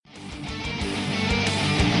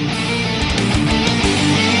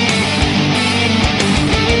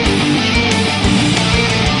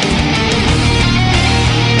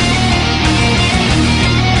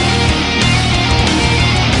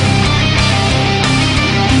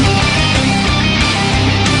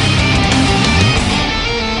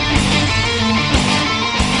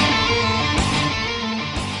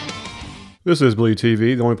This is Bleed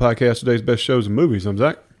TV, the only podcast today's best shows and movies. I'm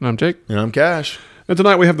Zach. I'm Jake. And I'm Cash. And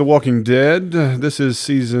tonight we have The Walking Dead. This is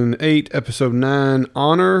Season 8, Episode 9,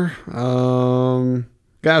 Honor.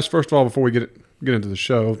 Guys, first of all, before we get into the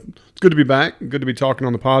show, it's good to be back. Good to be talking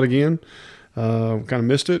on the pod again. Kind of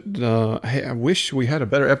missed it. Hey, I wish we had a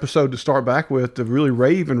better episode to start back with to really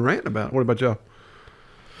rave and rant about. What about y'all?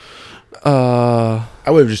 I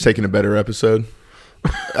would have just taken a better episode.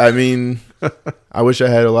 I mean, I wish I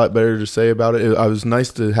had a lot better to say about it. It was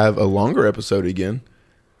nice to have a longer episode again.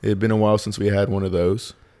 It had been a while since we had one of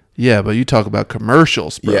those. Yeah, but you talk about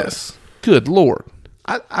commercials, bro. Yes. Good Lord.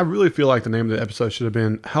 I really feel like the name of the episode should have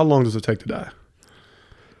been, How Long Does It Take to Die?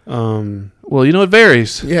 Well, you know, it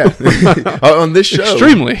varies. Yeah. On this show.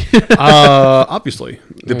 Extremely. Obviously.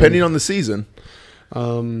 Depending on the season.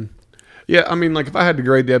 Yeah, I mean, like if I had to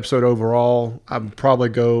grade the episode overall, I'd probably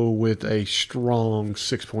go with a strong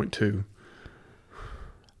 6.2.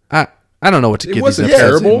 I don't know what to give these wasn't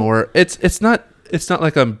episodes terrible. anymore. It's not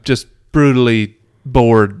like I'm just brutally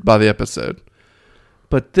bored by the episode.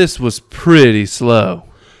 But this was pretty slow.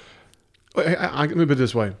 Let me put it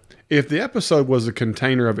this way. If the episode was a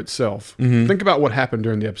container of itself, think about what happened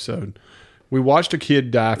during the episode. We watched a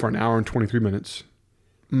kid die for an hour and 23 minutes,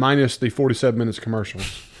 minus the 47 minutes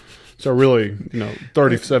commercials. So really,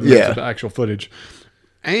 37 minutes of actual footage.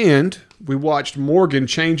 And we watched Morgan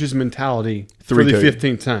change his mentality for the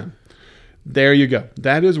 15th time. There you go.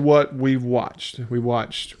 That is what we've watched. We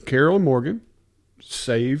watched Carol and Morgan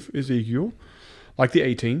save Ezekiel, like the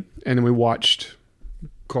 18, and then we watched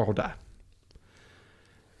Carl die.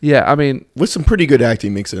 Yeah, I mean, With some pretty good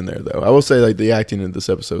acting mixed in there, though. I will say, like, the acting in this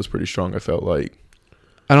episode was pretty strong, I felt like.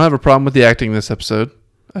 I don't have a problem with the acting in this episode.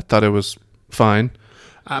 I thought it was fine.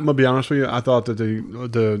 I'm going to be honest with you. I thought that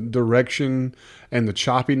the direction and the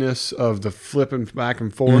choppiness of the flipping back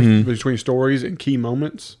and forth between stories and key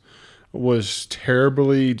moments was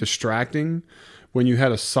terribly distracting when you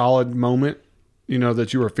had a solid moment,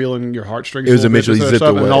 that you were feeling your heartstrings. It was immediately zipped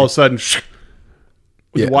away. And all of a sudden,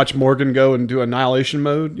 you Yeah. watch Morgan go and do annihilation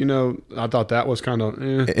mode. I thought that was kind of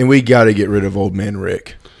And we got to get rid of Old Man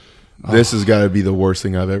Rick. This has got to be the worst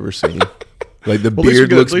thing I've ever seen. Like, the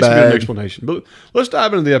beard looks at least we get an bad. explanation. But let's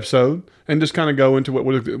dive into the episode and just kind of go into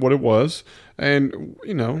what it was and,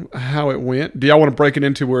 how it went. Do y'all want to break it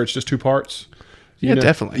into where it's just two parts? Yeah,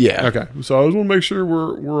 definitely. Yeah. Okay. So I just want to make sure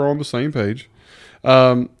we're on the same page.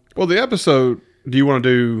 Well, the episode, do you want to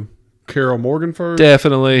do Carol Morgan first?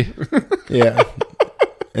 Definitely. Yeah.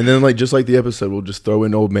 And then, like, just like the episode, we'll just throw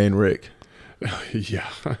in Old Man Rick. Yeah.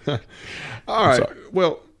 All right.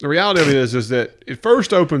 Well, the reality of it is that it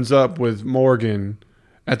first opens up with Morgan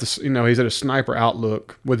at the, he's at a sniper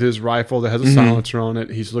outlook with his rifle that has a silencer on it.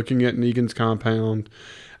 He's looking at Negan's compound,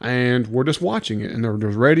 and we're just watching it. And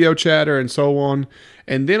there's radio chatter and so on.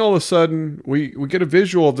 And then all of a sudden, we get a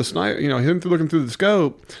visual of the sniper, him looking through the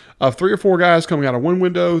scope of 3 or 4 guys coming out of one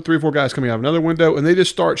window, 3 or 4 guys coming out of another window, and they just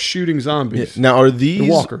start shooting zombies. Now, are The these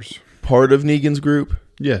walkers. part of Negan's group?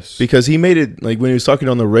 Yes. Because he made it, like, when he was talking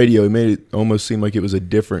on the radio, he made it almost seem like it was a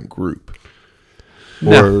different group.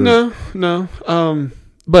 No. No.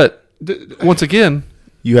 But once again,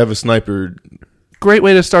 You have a sniper. great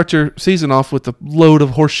way to start your season off with a load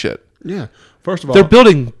of horse shit. Yeah. First of all, They're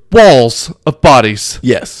building walls of bodies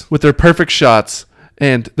Yes. with their perfect shots,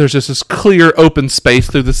 and there's just this clear open space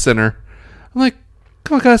through the center. I'm like,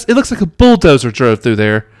 come on, guys. It looks like a bulldozer drove through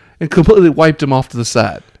there and completely wiped them off to the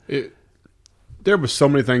side. there was so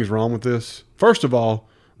many things wrong with this. First of all,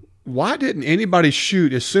 why didn't anybody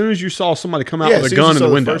shoot as soon as you saw somebody come out with a gun in the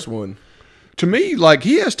window? First one. To me, like,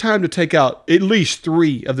 he has time to take out at least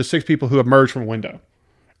 3 of the 6 people who emerged from a window.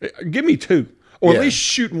 Give me 2. Or at least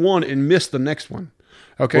shoot one and miss the next one.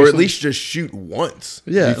 Okay. Or at least just shoot once.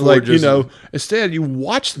 Yeah, before like, just- instead you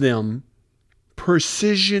watch them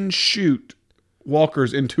precision shoot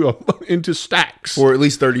walkers into stacks. For at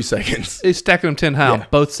least 30 seconds. They stacking them 10 high on Yeah.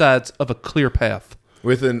 both sides of a clear path.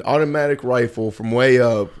 With an automatic rifle from way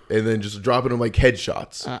up and then just dropping them like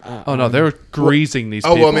headshots. Oh, no. They were greasing these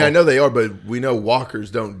Oh, people. well, I mean, I know they are, but we know walkers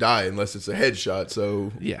don't die unless it's a headshot,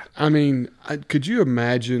 so... Yeah. I mean, could you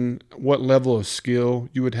imagine what level of skill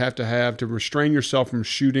you would have to restrain yourself from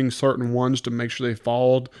shooting certain ones to make sure they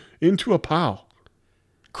fall into a pile?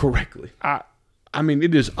 Correctly. I mean,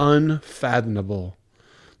 it is unfathomable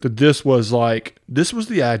that this was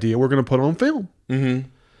the idea we're going to put on film. Mm-hmm.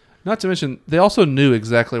 Not to mention, they also knew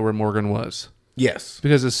exactly where Morgan was. Yes.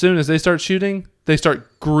 Because as soon as they start shooting, they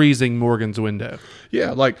start greasing Morgan's window.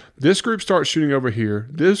 Yeah, like this group starts shooting over here,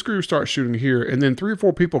 this group starts shooting here, and then 3 or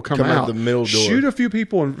 4 people come out the middle door, shoot a few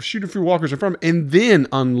people and shoot a few walkers in front of him, and then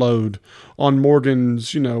unload on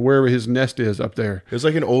Morgan's, wherever his nest is up there. It was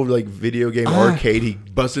like an old video game arcade. He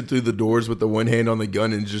busted through the doors with the one hand on the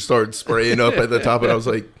gun and just started spraying up at the top. And I was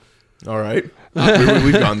like, all right,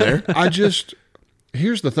 we've gone there.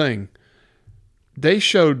 Here's the thing. They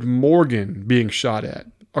showed Morgan being shot at.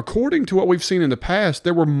 According to what we've seen in the past,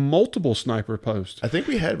 there were multiple sniper posts. I think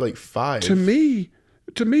we had 5. To me,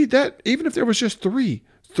 that even if there was just three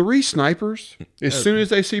snipers, as soon as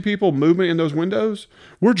they see people movement in those windows,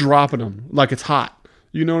 we're dropping them like it's hot.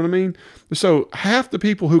 You know what I mean? So half the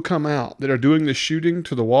people who come out that are doing the shooting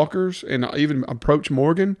to the walkers and even approach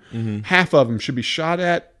Morgan, half of them should be shot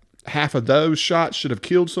at. Half of those shots should have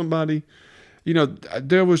killed somebody.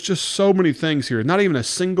 There was just so many things here. Not even a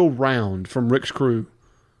single round from Rick's crew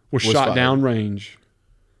was shot fired downrange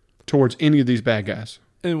towards any of these bad guys.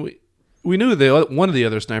 And we knew one of the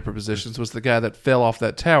other sniper positions was the guy that fell off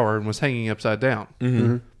that tower and was hanging upside down.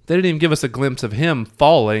 Mm-hmm. They didn't even give us a glimpse of him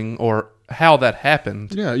falling or how that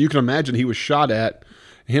happened. Yeah, you can imagine he was shot at,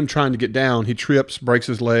 him trying to get down. He trips, breaks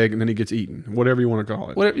his leg, and then he gets eaten. Whatever you want to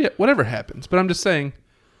call it. Whatever happens. But I'm just saying,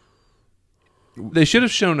 they should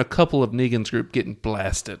have shown a couple of Negan's group getting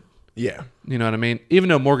blasted. Yeah. You know what I mean? Even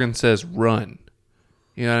though Morgan says run.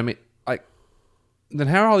 You know what I mean? Then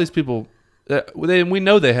how are all these people... we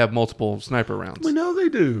know they have multiple sniper rounds. We know they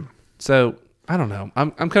do. So, I don't know.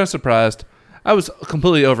 I'm kind of surprised. I was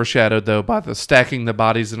completely overshadowed, though, by the stacking the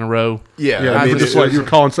bodies in a row. Yeah, I mean, just like you were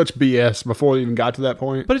calling such BS before they even got to that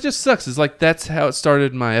point. But it just sucks. It's like that's how it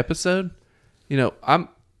started my episode. I'm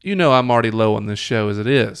already low on this show as it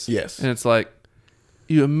is. Yes. And it's like,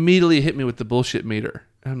 you immediately hit me with the bullshit meter.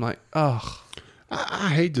 And I'm like, ugh. I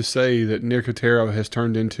hate to say that Nicotero has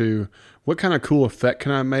turned into, what kind of cool effect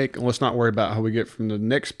can I make? And let's not worry about how we get from the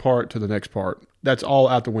next part to the next part. That's all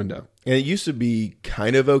out the window. And it used to be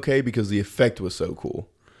kind of okay because the effect was so cool.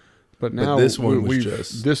 But now this one was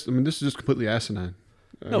just... This is just completely asinine.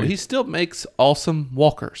 He still makes awesome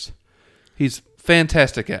walkers. He's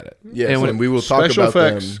fantastic at it. Yes, and we will talk about special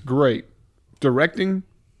effects, them. Great. Directing,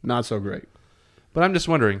 not so great. But I'm just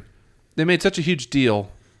wondering, they made such a huge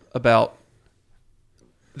deal about...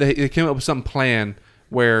 They came up with some plan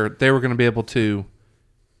where they were going to be able to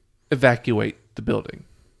evacuate the building.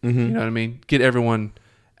 Mm-hmm. You know what I mean? Get everyone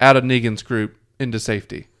out of Negan's group into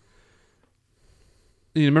safety.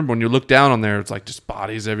 You remember when you look down on there, it's like just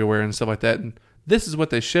bodies everywhere and stuff like that. And this is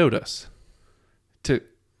what they showed us.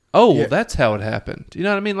 Well, that's how it happened. You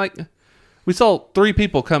know what I mean? Like, we saw 3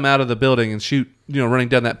 people come out of the building and shoot, running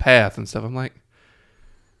down that path and stuff. I'm like,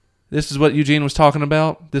 this is what Eugene was talking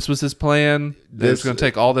about. This was his plan. He was going to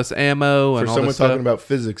take all this ammo and all this stuff. For someone talking about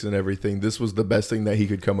physics and everything, this was the best thing that he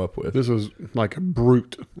could come up with. This was like a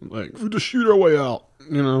brute. Like, we just shoot our way out,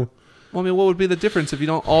 Well, I mean, what would be the difference if you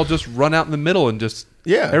don't all just run out in the middle and just...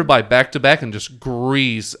 Yeah. Everybody back to back and just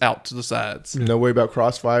grease out to the sides. No worry about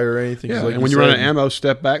crossfire or anything. Yeah, like and when you run out of ammo,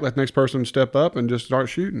 step back, let the next person step up and just start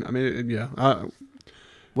shooting. I mean,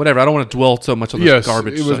 whatever. I don't want to dwell so much on this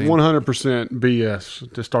garbage. It was 100%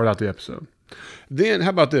 BS to start out the episode. Then, how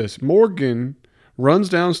about this? Morgan runs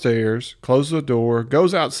downstairs, closes the door,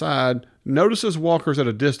 goes outside, notices walkers at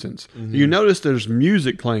a distance. Mm-hmm. You notice there's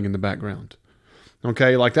music playing in the background.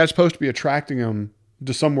 Okay, like that's supposed to be attracting them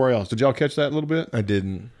to somewhere else. Did y'all catch that a little bit? I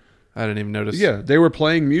didn't even notice. Yeah, they were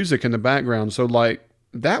playing music in the background. So, like,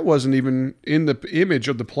 that wasn't even in the image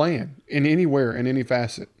of the plan in anywhere, in any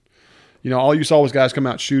facet. All you saw was guys come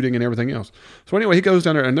out shooting and everything else. So anyway, he goes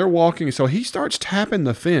down there and they're walking. So he starts tapping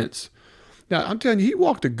the fence. Now, I'm telling you, he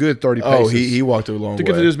walked a good 30 paces. Oh, he walked a long way. To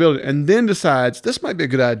get to this building. And then decides this might be a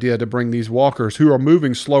good idea to bring these walkers who are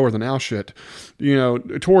moving slower than our shit,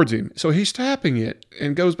 towards him. So he's tapping it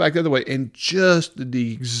and goes back the other way. And just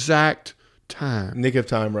the exact time. Nick of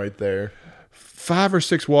time right there. 5 or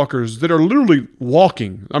 6 walkers that are literally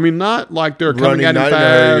walking. I mean, not like they're coming at him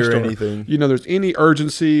fast or anything. There's any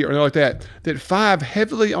urgency or anything like that. That 5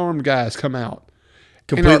 heavily armed guys come out.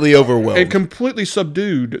 Completely overwhelmed. And completely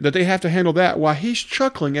subdued that they have to handle that while he's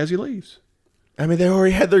chuckling as he leaves. I mean, they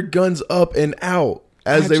already had their guns up and out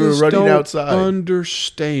as they were running outside. I don't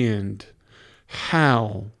understand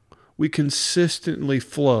how we consistently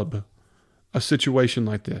flub a situation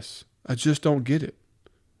like this. I just don't get it.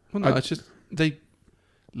 Well, no, it's just... They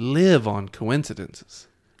live on coincidences.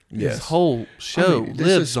 Yes. This whole show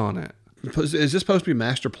lives on it. Is this supposed to be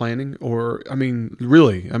master planning? Or, I mean,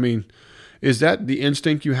 really? I mean, is that the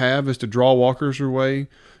instinct you have, is to draw walkers away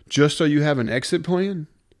just so you have an exit plan?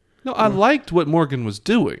 No, I liked what Morgan was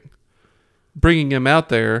doing. Bringing him out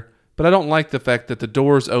there. But I don't like the fact that the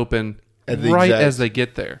doors open At the right exact- as they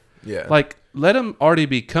get there. Yeah. Like, let them already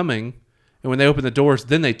be coming, and when they open the doors,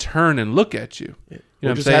 then they turn and look at you. You know what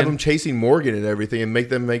I'm just saying? have them chasing Morgan and everything and make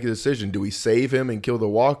them make a decision. Do we save him and kill the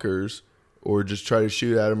walkers, or just try to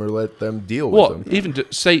shoot at him or let them deal with him? Even to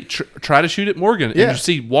say try to shoot at Morgan, Yeah. and you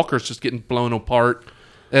see walkers just getting blown apart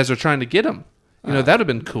as they're trying to get him. You know, that would have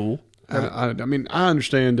been cool. I mean, I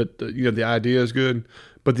understand that the idea is good,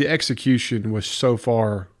 but the execution was so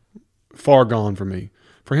far gone for me.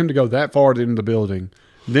 For him to go that far into the building,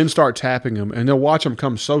 then start tapping them, and they'll watch them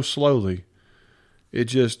come so slowly.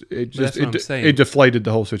 That's what I'm saying. It deflated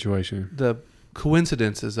the whole situation. The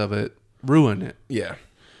coincidences of it ruin it. Yeah,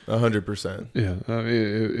 100%. Yeah,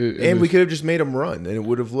 And we could have just made him run, and it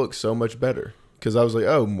would have looked so much better. Because I was like,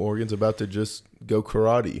 oh, Morgan's about to just go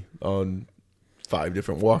karate on 5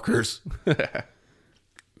 different walkers.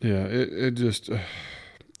 it just,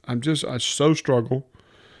 I so struggle,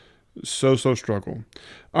 so struggle.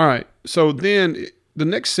 All right, so then the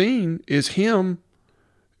next scene is him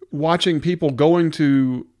watching people going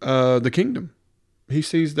to the kingdom. He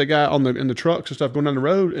sees the guy in the trucks and stuff going down the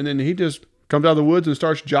road, and then he just comes out of the woods and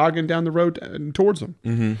starts jogging down the road towards them.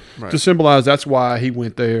 Mm-hmm. To symbolize that's why he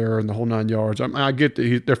went there and the whole 9 yards. I get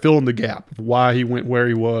that they're filling the gap of why he went where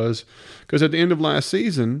he was, because at the end of last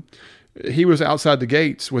season, he was outside the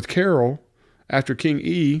gates with Carol after King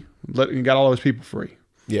E got all of his people free.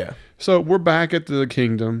 Yeah. So we're back at the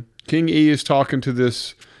kingdom. King E is talking to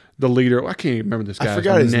the leader. I can't even remember this guy's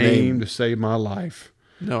forgot his name. to save my life.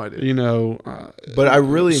 No idea. You know, But I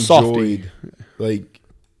really Softy. enjoyed like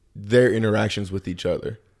their interactions with each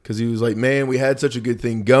other, because he was like, man, we had such a good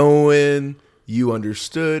thing going. You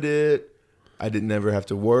understood it. I didn't ever have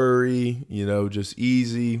to worry, just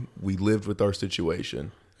easy. We lived with our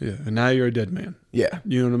situation. yeah. And now you're a dead man. Yeah.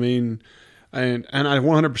 You know what I mean? And I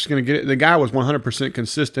 100% going to get it. The guy was 100%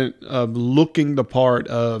 consistent of looking the part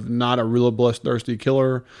of not a real bloodthirsty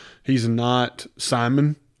killer. He's not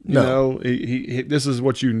Simon. You No. know, he this is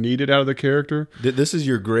what you needed out of the character. This is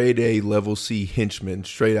your grade A level C henchman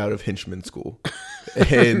straight out of henchman school.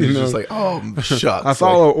 And he's just like, oh, shucks. I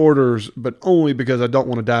follow orders, but only because I don't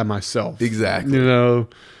want to die myself. Exactly. You know?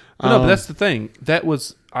 No, but that's the thing. That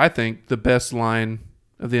was, I think, the best line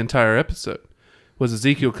of the entire episode was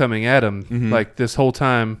Ezekiel coming at him like this whole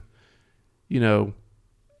time.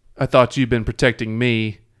 I thought you'd been protecting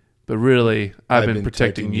me, but really I've been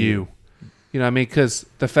protecting you. You know what I mean? Because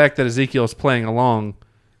the fact that Ezekiel's playing along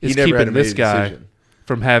is He never had keeping to make this a guy decision.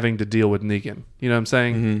 from having to deal with Negan. You know what I'm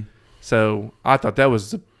saying? Mm-hmm. So I thought that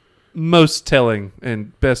was the most telling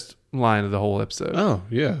and best line of the whole episode. Oh,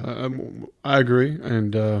 yeah. I agree.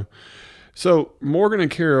 And so Morgan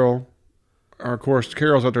and Carol are, of course,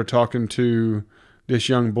 Carol's out there talking to this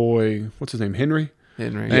young boy. What's his name? Henry?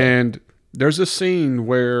 Henry. And there's a scene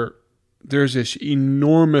where there's this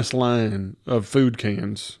enormous line of food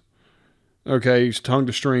cans. Okay, he's tongue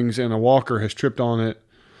to strings, and a walker has tripped on it.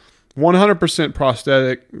 100%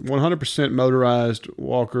 prosthetic, 100% motorized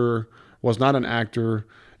walker, was not an actor,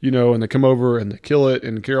 and they come over and they kill it,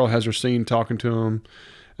 and Carol has her scene talking to him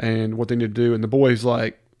and what they need to do. And the boy's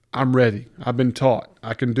like, I'm ready. I've been taught.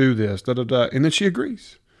 I can do this, da-da-da. And then she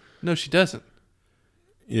agrees. No, she doesn't.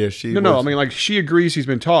 Yeah, she No, I mean, like, she agrees he's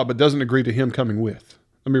been taught, but doesn't agree to him coming with.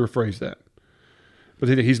 Let me rephrase that. But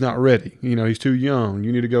he's not ready. He's too young.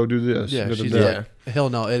 You need to go do this. Yeah, Da-da-da. she's like, hell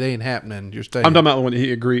no, it ain't happening. You're staying. I'm talking about when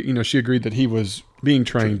he agreed. She agreed that he was being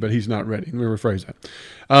trained, but he's not ready. Let me rephrase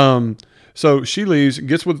that. So she leaves,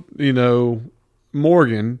 gets with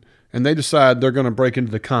Morgan, and they decide they're going to break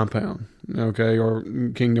into the compound, okay, or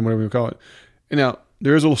kingdom, whatever you call it. And now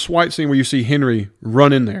there is a little swipe scene where you see Henry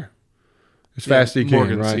run in there as fast as he can.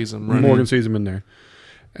 Morgan right? sees him running. Morgan sees him in there,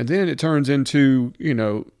 and then it turns into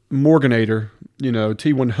Morganator,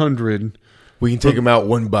 T100, We can take them out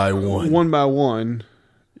one by one. one by one.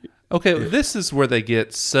 Okay, this is where they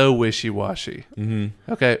get so wishy-washy.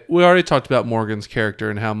 Mm-hmm. Okay, we already talked about Morgan's character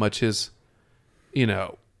and how much his,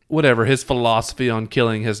 his philosophy on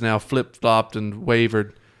killing has now flip-flopped and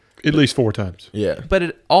wavered. At least 4 times. Yeah. But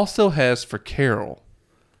it also has for Carol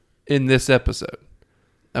in this episode.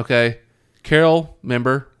 Okay? Carol,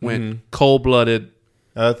 remember, went cold-blooded,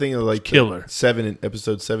 I think like Killer.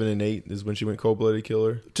 episode 7 and 8 is when she went cold-blooded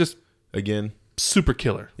killer just again. super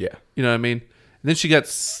killer. Yeah. You know what I mean? And then she got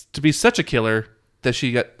to be such a killer that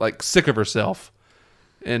she got sick of herself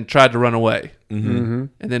and tried to run away. Mm-hmm.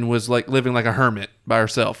 And then was living like a hermit by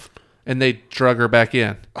herself. And they drug her back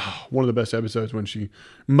in. One of the best episodes when she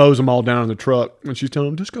mows them all down in the truck and she's telling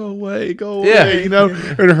them, just go away, Yeah.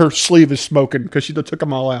 and her sleeve is smoking because she took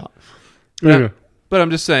them all out. Yeah. But I'm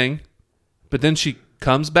just saying, but then she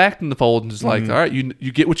comes back in the fold and is like, all right, you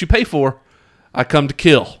get what you pay for. I come to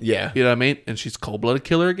kill. Yeah. You know what I mean? And she's cold-blooded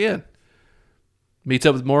killer again. Meets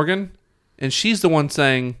up with Morgan, and she's the one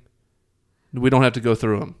saying, we don't have to go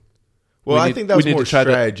through him. Well, I think that was more try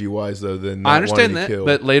to- strategy-wise, though, than I not understand wanting that, to kill.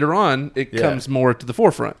 but later on, it comes more to the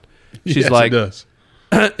forefront. She's Yes, like, it does.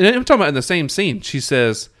 and I'm talking about in the same scene. She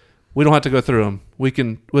says, we don't have to go through him.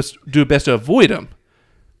 Let's do best to avoid him.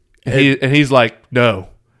 And he's like, no.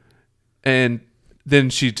 And then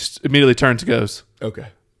she just immediately turns and goes, Okay.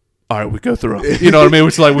 all right, we go through them. You know what I mean?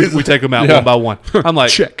 It's like we take them out one by one. I'm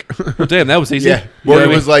like, Check. well, damn, that was easy. Yeah. You know what Morgan I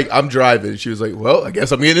mean? was like, I'm driving. She was like, well, I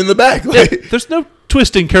guess I'm getting in the back. Yeah, Like, there's no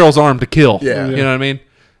twisting Carol's arm to kill. Yeah. You know what I mean?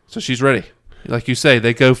 So she's ready. Like you say,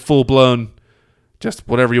 they go full blown, just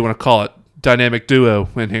whatever you want to call it, dynamic duo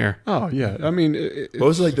in here. Oh yeah, I mean, what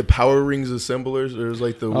was it, like the Power Rings assemblers? Or it was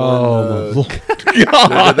like the one. oh,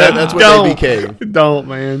 That's what they became. Don't,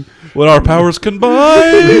 man. When our powers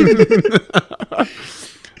combine.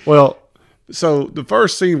 Well, so the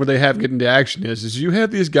first scene where they have get into action is you have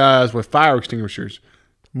these guys with fire extinguishers,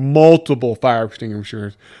 multiple fire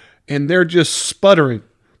extinguishers, and they're just sputtering.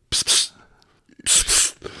 Psst,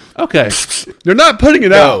 psst, psst. Okay. They're not putting it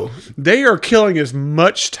No. out. They are killing as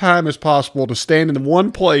much time as possible to stand in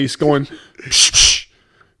one place going, psh, psh,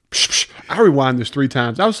 psh, psh. I rewind this 3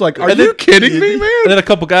 times. I was like, are you kidding me, man? And then a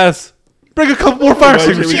couple guys bring a couple more fire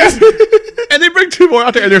extinguishers. And they bring 2 more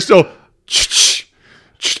out there, and they're still,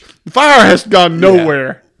 the fire has gone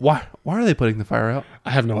nowhere. Why are they putting the fire out?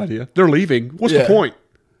 I have no idea. They're leaving. What's the Yeah. point?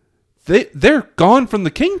 They're gone from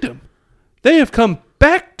the kingdom. They have come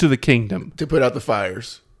back to the kingdom, To put out the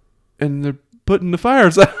fires. and they're putting the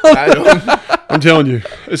fires out. I don't. I'm telling you.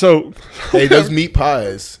 So, Hey, those meat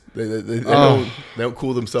pies. They don't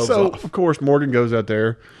cool themselves off. of course, Morgan goes out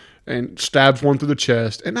there and stabs one through the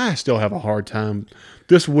chest, and I still have a hard time.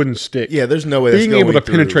 This wouldn't stick. Yeah, there's no way that's Being able going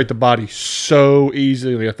to penetrate the body so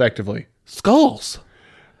easily, effectively. Skulls.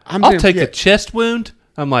 I'll take a chest wound.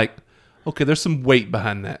 I'm like, okay, there's some weight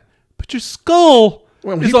behind that. But your skull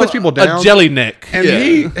Well, when is he puts a- people down- a jelly neck. And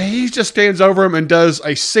he just stands over him and does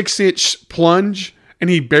a 6-inch plunge, and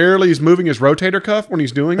he barely is moving his rotator cuff when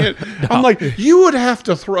he's doing it. I'm like, you would have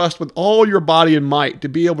to thrust with all your body and might to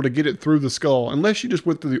be able to get it through the skull, unless you just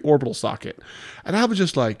went through the orbital socket. And I was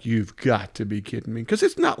just like, you've got to be kidding me, because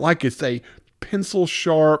it's not like it's a pencil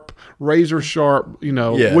sharp, razor sharp,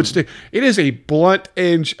 Yeah. wood stick. It is a blunt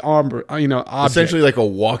edge armor, object. Essentially like a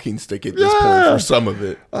walking stick at this point Yeah. for some of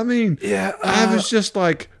it. I mean, I was just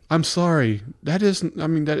like, I'm sorry. That is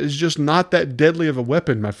just not that deadly of a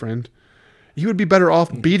weapon, my friend. You would be better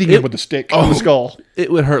off beating him with a stick on the skull.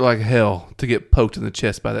 It would hurt like hell to get poked in the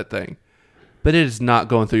chest by that thing. But it is not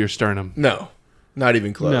going through your sternum. No, not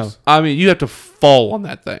even close. No. I mean, you have to fall on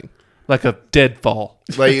that thing. Like a dead fall.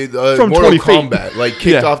 Like From Mortal 20 feet. Kombat, like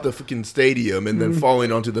kicked Yeah. off the fucking stadium and then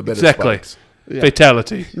falling onto the bed Exactly. of spikes.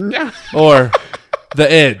 Fatality. Yeah. Or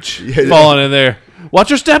the edge. Yeah. Falling in there. Watch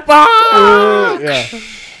your step. Ah!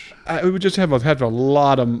 Yeah. We would just have a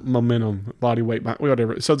lot of momentum, body weight,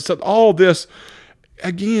 whatever. So all this,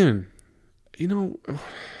 again, He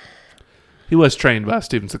was trained by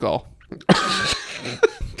Steven Seagal.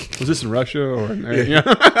 was this in Russia or?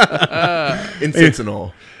 Incense and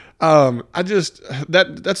all. I just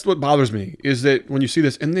that's what bothers me is that when you see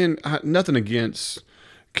this, and then nothing against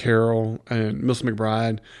Carol and Miss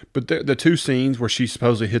McBride, but the 2 scenes where she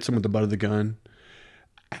supposedly hits him with the butt of the gun.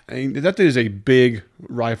 I mean, that is a big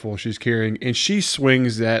rifle she's carrying, and she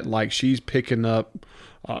swings that like she's picking up,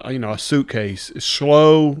 a suitcase.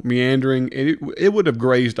 Slow, meandering. It would have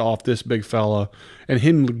grazed off this big fella, and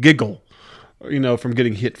him giggle, from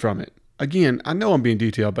getting hit from it. Again, I know I'm being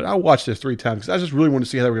detailed, but I watched this 3 times because I just really want to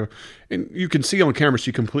see how they were going. And you can see on camera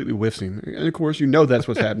she completely whiffs him, and of course that's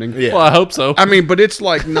what's happening. Yeah. Well, I hope so. I mean, but it's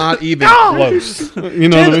like not even close. You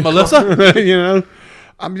know Damn what it, I mean? Melissa.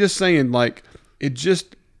 I'm just saying, like,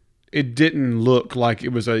 it didn't look like it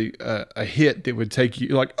was a hit that would take you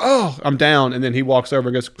like, oh, I'm down, and then he walks over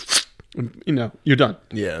and goes, you're done.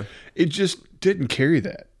 Yeah. It just didn't carry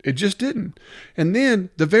that. It just didn't. And then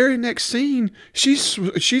the very next scene,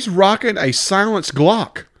 she's rocking a silenced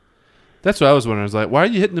Glock. That's what I was wondering. I was like, why are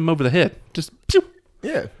you hitting them over the head? Just pew.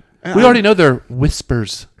 Yeah. We already know they're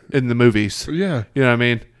whispers in the movies. Yeah. You know what I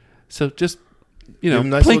mean? So just, Give him a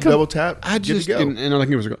nice plink little 'em. double tap. I good to just go. and I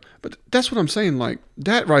think it was a go. But that's what I'm saying. Like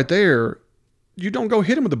that right there, you don't go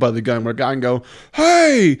hit him with the butt of the gun where a guy can go,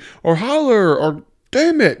 hey, or holler, or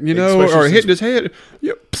damn it, Especially or since- hitting his head.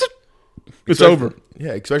 Yeah, it's Especially- over.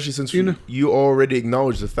 Yeah, especially since You know- you already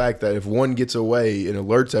acknowledge the fact that if one gets away and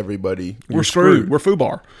alerts everybody, We're you're screwed. We're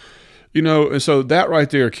foobar. And so that right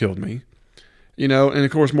there killed me. You know, and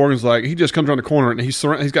of course Morgan's like, he just comes around the corner and he's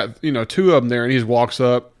got, you know, two of them there, and he just walks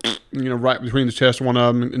up, you know, right between the chest of one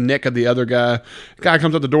of them and neck of the other guy. Guy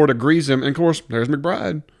comes out the door to grease him, and of course there's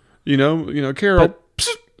McBride. You know, Carol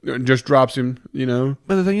just drops him. You know,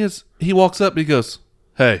 But the thing is, he walks up and he goes,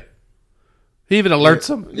 "Hey." He even alerts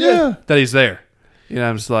him Yeah. that he's there. You know,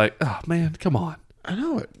 I'm just like, oh man, come on. I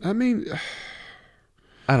know it. I mean,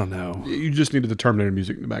 I don't know. you just needed the Terminator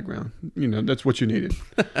music in the background. You know, that's what you needed.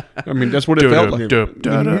 I mean, that's what it felt like.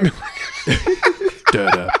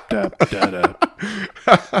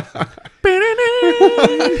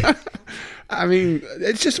 I mean,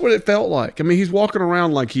 it's just what it felt like. I mean, he's walking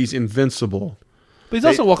around like he's invincible. But he's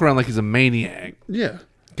also walking around like he's a maniac. Yeah.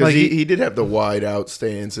 Because Like he did have the wide out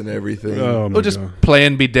stance and everything. Oh, my Or just God.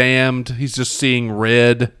 plan be damned. He's just seeing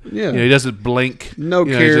red. Yeah. You know, he doesn't blink. No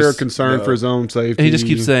You know, care, he just, concern no. for his own safety. and he just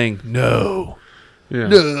keeps saying, no, yeah.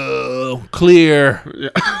 no, clear.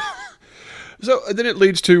 So then it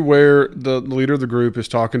leads to where the leader of the group is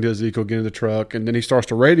talking to Ezekiel, getting in the truck, and then he starts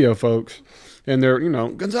to radio folks. And they're, you know,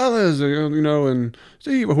 Gonzalez, you know, and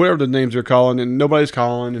Steve, whatever the names they're calling, and nobody's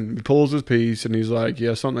calling, and he pulls his piece, and he's like,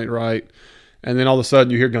 yeah, something ain't right. And then all of a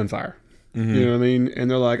sudden you hear gunfire. Mm-hmm. You know what I mean?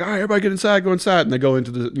 And they're like, all right, everybody get inside, go inside. And they go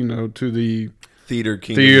into the, you know, to the Theater,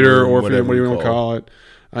 theater, or whatever what you want to call it.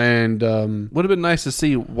 And Would have been nice to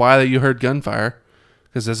see why you heard gunfire.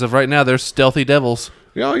 Because as of right now, there's stealthy devils.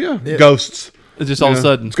 oh, yeah, Yeah. ghosts. It's just all You of a know,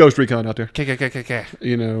 sudden. it's Ghost Recon out there. KKKKK.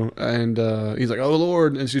 You know, and he's like, oh,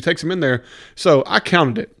 Lord. And she takes him in there. So I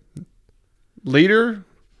counted it. Leader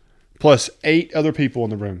plus 8 other people in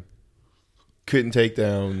the room. Couldn't take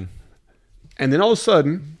down. And then all of a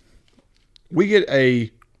sudden, we get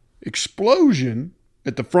a explosion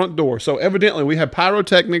at the front door. So evidently we have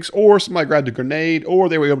pyrotechnics, or somebody grabbed a grenade, or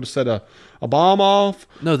they were able to set a bomb off.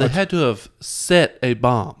 No, they had to have set a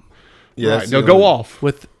bomb Yeah, Right, that's they'll the go only- off.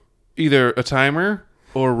 with either a timer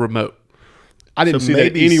or remote. I didn't So see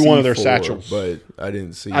that maybe any one of their C4, satchels. but I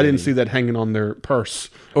didn't see. I didn't any. see that hanging on their purse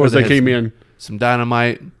Or as they they had came some- in. Some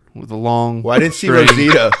dynamite with a long. Well, I didn't see string.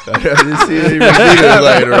 Rosita. I didn't see any Rosita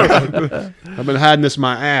later. I've been hiding this in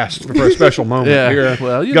my ass for a special moment. Yeah, Here,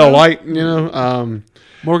 well, you got a know. light, you know.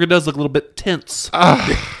 Morgan does look a little bit tense. Oh,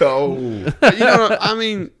 You know, I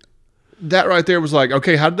mean, that right there was like,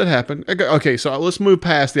 okay, how did that happen? Okay, so let's move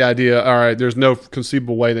past the idea. All right, there's no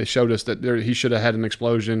conceivable way they showed us that he should have had an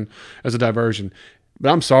explosion as a diversion. But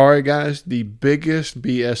I'm sorry, guys, the biggest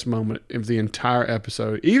BS moment of the entire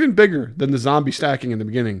episode, even bigger than the zombie stacking in the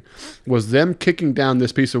beginning, was them kicking down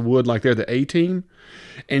this piece of wood like they're the A-team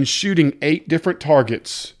and shooting 8 different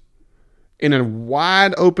targets in a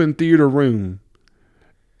wide open theater room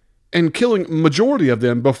and killing majority of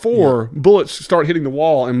them before bullets start hitting the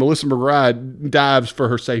wall and Melissa McBride dives for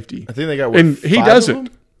her safety. I think they got. And he 5 does of it.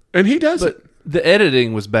 them? And he does But it. the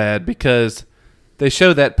editing was bad because they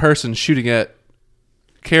show that person shooting at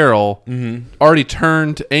Carol already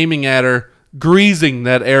turned, aiming at her, greasing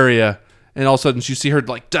that area, and all of a sudden you see her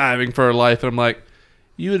like diving for her life. And I'm like,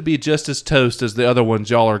 you would be just as toast as the other ones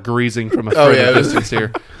y'all are greasing from a further yeah. distance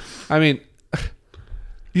here. I mean,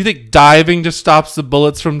 you think diving just stops the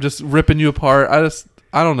bullets from just ripping you apart?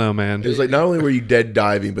 I don't know, man. It was like not only were you dead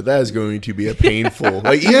diving, but that is going to be a painful.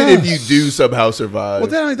 Like even if you do somehow survive.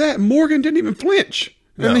 Well, not only that, Morgan didn't even flinch.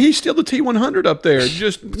 I No. mean, he's still the T-100 up there,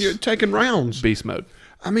 just taking rounds. Beast mode.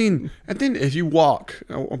 I mean, and then if you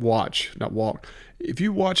if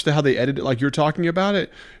you watch how they edit it, like you're talking about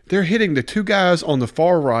it, they're hitting the 2 guys on the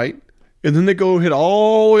far right, and then they go hit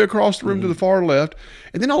all the way across the room to the far left,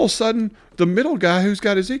 and then all of a sudden, the middle guy who's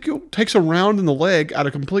got Ezekiel takes a round in the leg out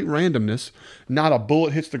of complete randomness. Not a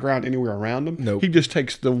bullet hits the ground anywhere around him. Nope. He just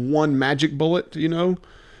takes the one magic bullet, you know.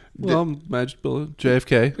 Well, Magic Bullet,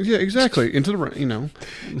 JFK. Yeah, exactly. Into the, you know,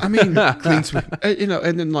 I mean, clean sweep. You know,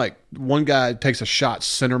 and then like one guy takes a shot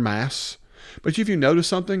center mass, but if you notice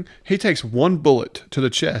something, he takes one bullet to the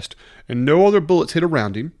chest and no other bullets hit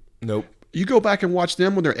around him. Nope. You go back and watch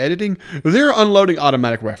them when they're editing, they're unloading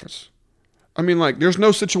automatic rifles. I mean, like, there's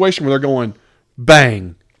no situation where they're going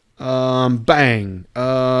bang, bang,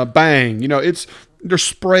 bang. You know, they're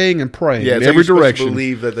spraying and praying Yeah, in it's like every you're supposed to direction.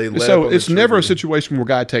 believe that they let So up on it's the never a trigger. situation where a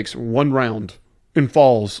guy takes one round and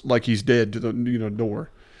falls like he's dead to the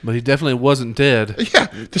door. But he definitely wasn't dead. Yeah,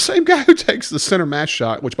 the same guy who takes the center mass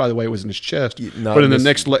shot, which by the way was in his chest, not but in in the his-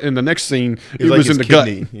 next scene it It's like was in his the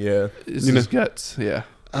kidney. gut. Yeah. It's his guts. Yeah.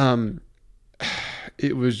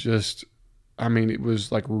 It was just, I mean, it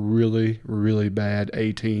was like really, really bad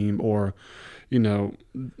A-Team or, you know,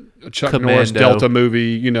 a Chuck Norris Commando. Delta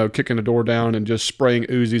movie, you know, kicking the door down and just spraying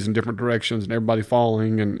Uzis in different directions and everybody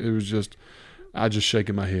falling. And it was just, I just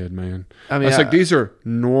shaking my head, man. I mean, It's like, these are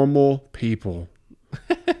normal people.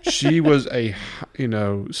 She was a,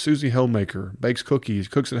 Susie Homemaker, bakes cookies,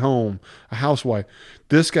 cooks at home, a housewife.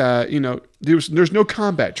 This guy, there's no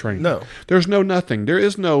combat training. No. There's no nothing. There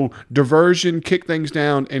is no diversion, kick things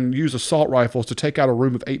down, and use assault rifles to take out a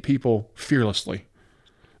room of 8 people fearlessly.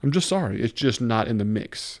 I'm just sorry. It's just not in the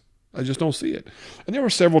mix. I just don't see it. And there were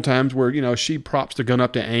several times where, she props the gun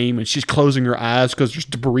up to aim and she's closing her eyes because there's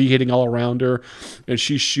debris hitting all around her and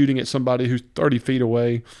she's shooting at somebody who's 30 feet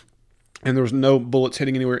away and there's no bullets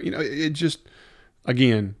hitting anywhere. It just,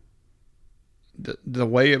 again, the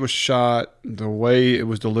way it was shot, the way it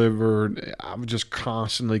was delivered, I was just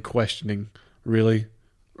constantly questioning, really?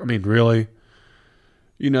 I mean, really?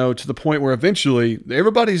 To the point where eventually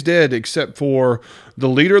everybody's dead except for the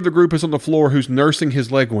leader of the group is on the floor who's nursing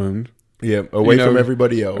his leg wound. Yeah, away from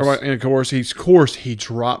everybody else. And of course, he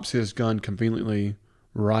drops his gun conveniently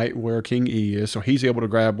right where King E is, so he's able to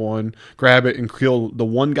grab it, and kill the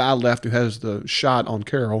one guy left who has the shot on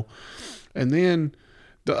Carol. And then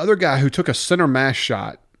the other guy who took a center mass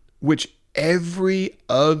shot, which every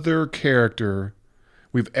other character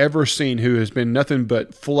we've ever seen who has been nothing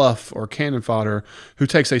but fluff or cannon fodder, who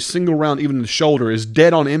takes a single round even in the shoulder, is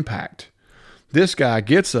dead on impact. This guy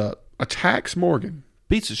gets up, attacks Morgan.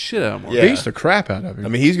 Beats the shit out of Morgan. Yeah. Beats the crap out of him. I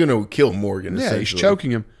mean, he's going to kill Morgan, yeah, essentially. he's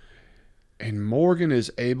choking him. And Morgan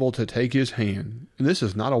is able to take his hand. And this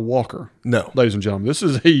is not a walker. No. Ladies and gentlemen. This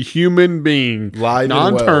is a human being. Live and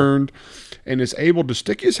non-turned. And is able to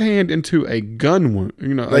stick his hand into a gun wound.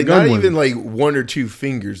 Like, not even like 1 or 2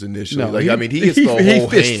 fingers initially. No, he gets the whole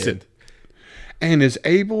fists hand. it. And is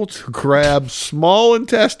able to grab small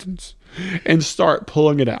intestines and start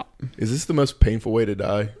pulling it out. Is this the most painful way to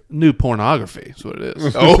die? New pornography is what it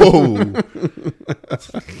is. Oh.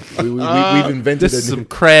 We've invented This is some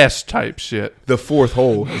crash type shit. the 4th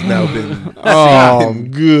hole has now been Oh,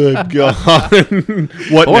 good God.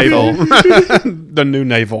 What navel? The new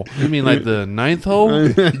navel. You mean like the 9th hole?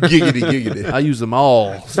 giggity. I use them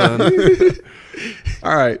all, son.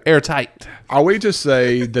 All right. Airtight. Are we to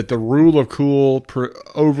say that the rule of cool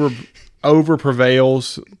over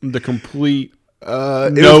prevails the complete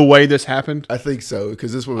way this happened? I think so,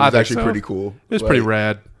 because this one I was think actually so. pretty cool. It was pretty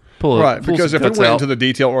rad. Right, because if we went into the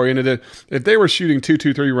detail-oriented, if they were shooting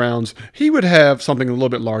 2-2-3 rounds, he would have something a little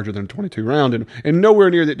bit larger than a 22 round, and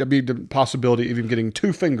nowhere near that to be the possibility of even getting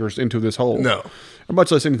 2 fingers into this hole. No. Or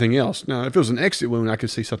much less anything else. Now, if it was an exit wound, I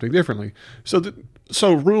could see something differently. So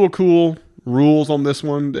rule of cool rules on this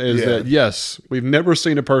one is that, yes, we've never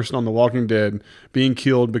seen a person on The Walking Dead being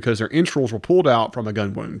killed because their entrails were pulled out from a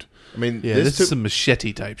gun wound. I mean, Yeah, this is some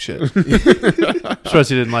machete type shit.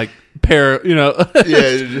 Especially didn't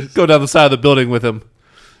go down the side of the building with him.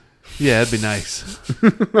 Yeah, that'd be nice.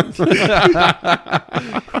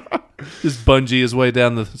 Just bungee his way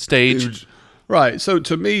down the stage. Right. So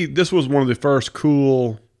to me, this was one of the first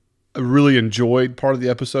cool, I really enjoyed part of the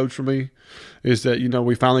episode for me, is that,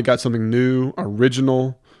 we finally got something new,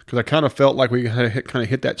 original, because I kind of felt like we had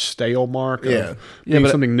hit that stale mark of being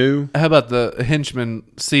something new. How about the henchman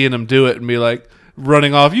seeing him do it and be like,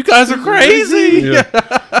 running off, you guys are crazy.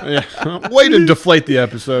 Yeah. Way to deflate the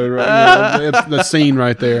episode, right? The scene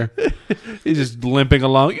right there. He's just limping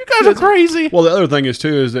along. You guys are crazy. Well, the other thing is,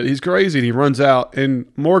 too, is that he's crazy and he runs out, and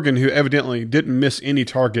Morgan, who evidently didn't miss any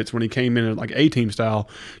targets when he came in like A-Team style,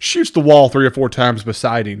 shoots the wall 3 or 4 times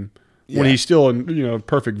beside him when he's still in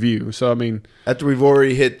perfect view. So, I mean... After we've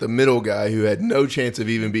already hit the middle guy who had no chance of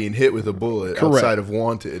even being hit with a bullet outside of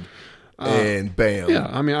Wanted, and bam. Yeah,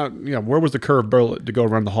 I mean, where was the curved bullet to go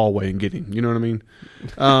around the hallway and get him? You know what I mean?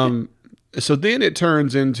 So then it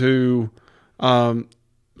turns into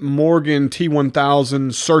Morgan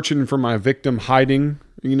T-1000 searching for my victim, hiding,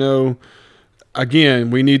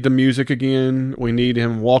 Again, we need the music again. We need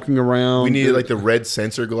him walking around. We needed like the red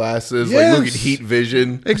sensor glasses, Yes. like look at heat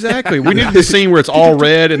vision. Exactly. We needed the scene where it's all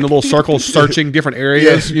red and the little circles searching different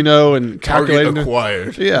areas, and Target calculating.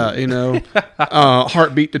 acquired. Yeah,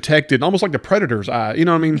 heartbeat detected, almost like the Predator's eye. You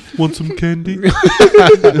know what I mean? Want some candy?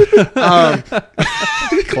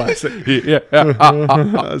 Classic.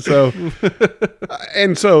 Yeah. So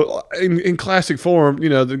in classic form,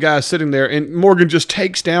 the guy's sitting there, and Morgan just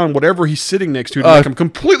takes down whatever he's sitting next to make him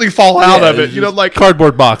completely fall out of it. Like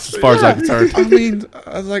Cardboard box, as far as I'm concerned. I mean,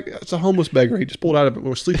 I was like, it's a homeless beggar. He just pulled out of it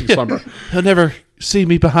with a sleeping slumber. He'll never see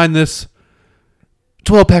me behind this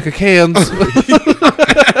 12-pack of cans.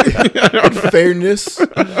 Fairness,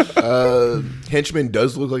 henchman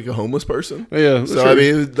does look like a homeless person. Yeah, so true. I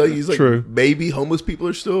mean, he's like, True. maybe homeless people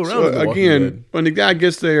are still around. So in The Walking again, Dead. when the guy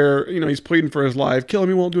gets there, he's pleading for his life. Kill him,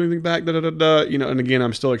 he won't do anything back. Da da da da. And again,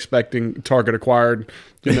 I'm still expecting target acquired.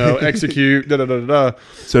 Execute. Da da da da.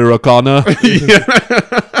 Sarah Connor.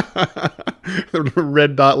 The the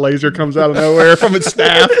red dot laser comes out of nowhere from its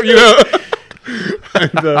staff,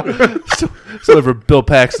 And, So for Bill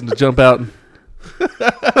Paxton to jump out and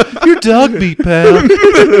your dog beat, pal.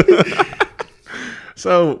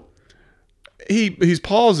 so he's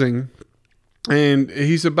pausing, and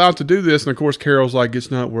he's about to do this, and of course Carol's like,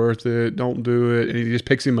 "It's not worth it. Don't do it." And he just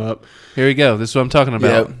picks him up. Here we go. This is what I'm talking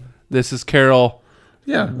about. Yep. This is Carol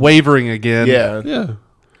Yeah, wavering again. Yeah. yeah.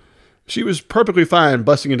 She was perfectly fine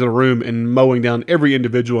busting into the room and mowing down every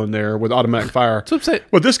individual in there with automatic fire. So I'm saying,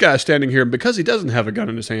 Well, this guy's standing here, and because he doesn't have a gun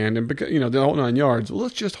in his hand, and because the whole 9 yards, well,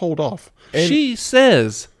 let's just hold off. she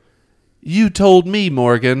says, "You told me,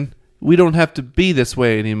 Morgan, we don't have to be this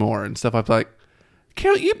way anymore," and stuff. I'm like,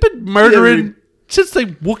 Carol, you've been murdering since they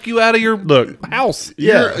wook you out of your house.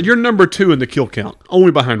 Yeah. You're number 2 in the kill count,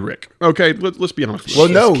 only behind Rick. Okay, let's be honest. Well,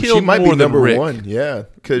 no, she killed might be more than number Rick. 1. Yeah.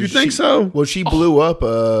 You think so? Well, she blew up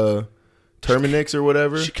Terminix or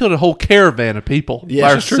whatever. She killed a whole caravan of people Yeah,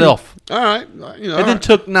 by that's true. herself, All right, and then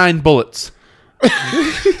took 9 bullets.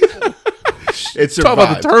 It's Talk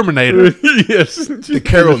about the Terminator. yes, The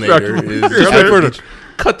Carolinator is Just for her to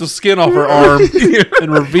cut the skin off her arm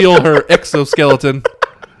and reveal her exoskeleton.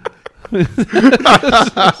 What's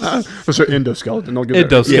her endoskeleton? Don't get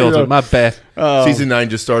Endoskeleton, my bad. Season 9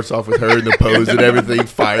 just starts off with her in the pose and everything,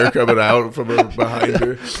 fire coming out from her behind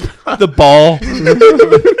her. The ball.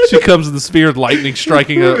 She comes in the sphere of lightning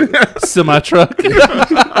striking a semi-truck.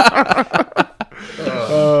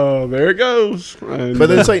 Oh, there it goes. And, But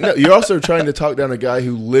then it's like, no, you're also trying to talk down a guy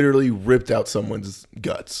who literally ripped out someone's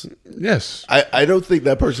guts. yes, I don't think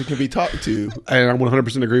that person can be talked to. and I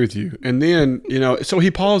 100% agree with you. And then so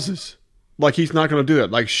he pauses, like he's not going to do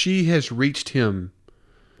that. Like she has reached him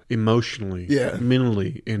emotionally, Yeah.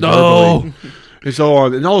 mentally, and No. verbally, and so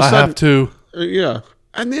on. And all of a I sudden, have to. yeah.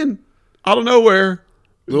 And then out of nowhere,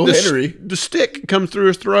 Little Henry. the stick comes through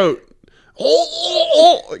his throat.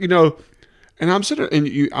 And I'm sitting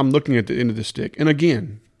and I'm looking at the end of the stick, and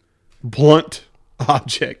again, blunt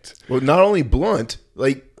object. Well, not only blunt,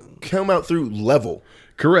 like come out through level.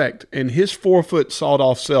 Correct. And his 4-foot sawed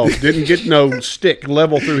off self didn't get no stick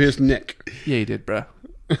level through his neck. Yeah, he did, bro.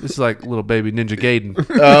 This is like little baby Ninja Gaiden.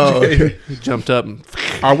 Oh, He jumped up and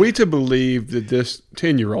Are we to believe that this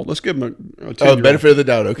 10-year-old, let's give him a 10-year-old. oh, benefit of the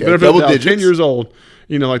doubt. Okay, Benefit of double the doubt, digits. 10 years old,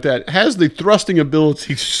 like that, has the thrusting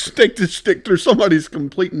ability to stick this stick through somebody's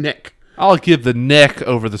complete neck I'll give the neck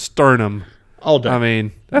over the sternum. all day. I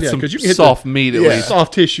mean, that's Yeah, some 'cause you can hit soft meat at Yeah. least.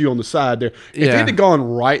 soft tissue on the side there. If Yeah. it had gone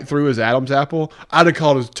right through his Adam's apple, I'd have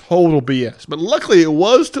called it total BS. But luckily, it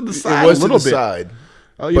was to the side It was a to little the bit. side,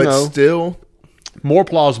 But but still, more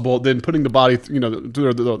plausible than putting the body, through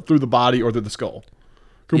the body or through the skull.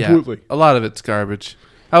 Completely. Yeah, a lot of it's garbage.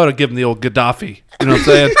 I would have given the old Gaddafi. You know what I'm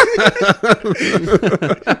saying?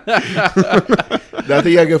 I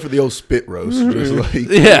think I go for the old spit roast. Just like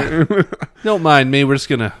Yeah. Don't mind me. We're just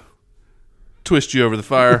going to twist you over the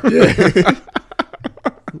fire.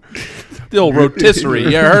 The old rotisserie.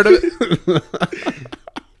 You ever heard of it?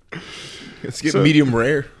 let's get medium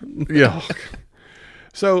rare. Yeah.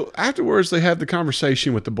 So afterwards, they have the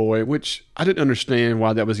conversation with the boy, which I didn't understand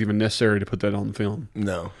why that was even necessary to put that on the film.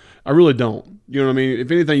 No, I really don't. You know what I mean?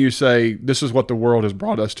 If anything, you say this is what the world has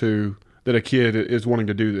brought us to, that a kid is wanting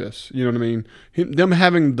to do this. You know what I mean? Them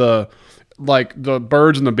having the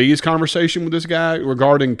birds and the bees conversation with this guy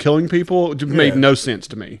regarding killing people just made no sense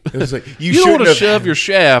to me. it was like You don't want to shove your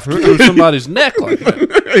shaft through somebody's neck like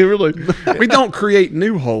that. We don't create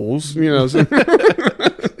new holes.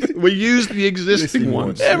 We use the existing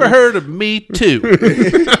ones. Ever heard of Me Too?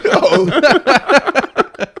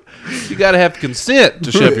 You got to have consent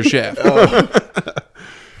to shove your shaft.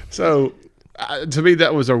 So, to me,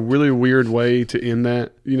 that was a really weird way to end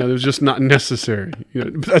that. It was just not necessary.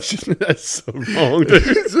 That's so wrong. Dude.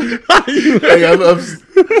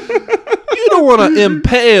 You don't want to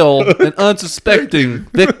impale an unsuspecting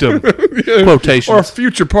victim. Quotations. Or a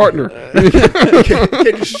future partner.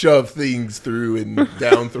 can't just shove things through and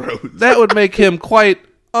down throats. That would make him quite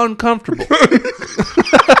uncomfortable.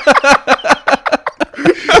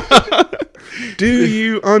 Do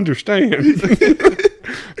you understand?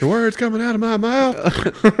 The words coming out of my mouth.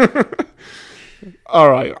 All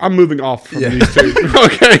right, I'm moving off from these two.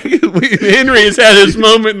 Okay, Henry has had his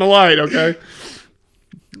moment in the light. Okay,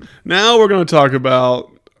 now we're going to talk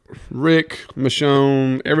about Rick,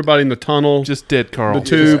 Michonne, everybody in the tunnel, Just dead Carl. the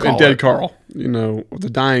tube, Just call and dead it. Carl. The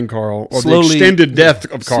dying Carl, or Slowly- the extended death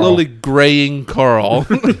of Carl. Slowly graying Carl.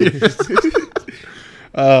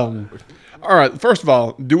 All right. First of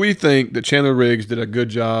all, do we think that Chandler Riggs did a good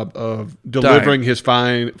job of delivering his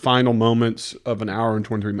final moments of an hour and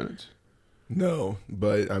 23 minutes? No,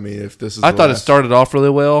 but I mean, if this is, I the thought it last- started off really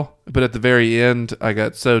well. But at the very end, I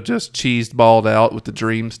got so just cheesed balled out with the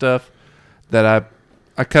dream stuff that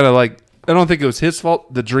I kind of like. I don't think it was his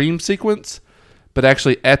fault, the dream sequence, but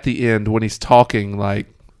actually at the end when he's talking like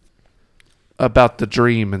about the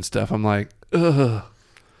dream and stuff, I'm like, ugh,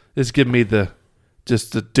 it's giving me the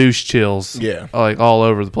douche chills, like all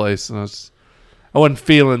over the place. And I wasn't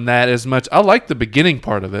feeling that as much. I like the beginning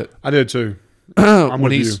part of it. I did too. I'm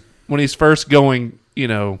with you. When he's first going,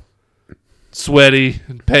 sweaty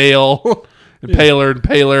and pale and paler and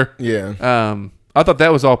paler. Yeah. I thought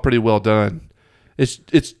that was all pretty well done.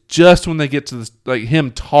 It's just when they get to this, like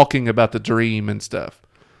him talking about the dream and stuff.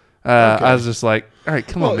 I was just like, all right,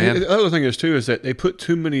 come on, man. The other thing is too is that they put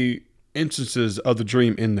too many instances of the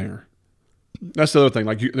dream in there. That's the other thing.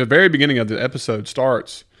 Like the very beginning of the episode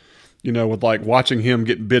starts, with like watching him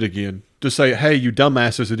get bit again. To say, hey, you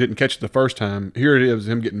dumbasses who didn't catch it the first time, here it is,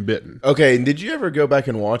 him getting bitten. Okay, and did you ever go back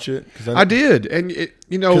and watch it? I did, and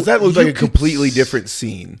because that looked like a completely different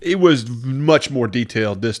scene. It was much more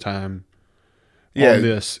detailed this time. On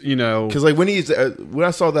this, because like when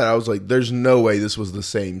I saw that, I was like, "There's no way this was the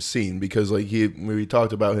same scene." Because like we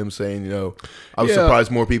talked about him saying, I was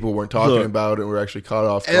surprised more people weren't talking about it and were actually caught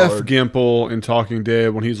off guard. F. Gimple in Talking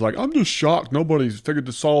Dead when he's like, "I'm just shocked nobody's figured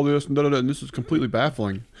to solve this and and this is completely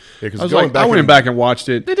baffling." Yeah, because I went back and watched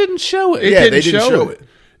it. They didn't show it. They didn't show it.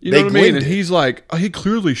 You know what I mean? And he's like, he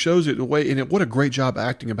clearly shows it the way, and what a great job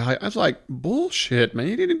acting about it. I was like, bullshit, man!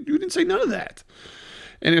 You didn't say none of that.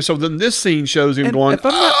 And so then this scene shows him going, If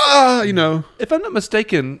I'm not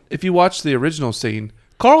mistaken, if you watch the original scene,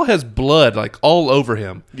 Carl has blood like all over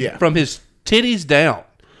him. Yeah. From his titties down.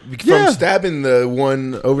 From stabbing the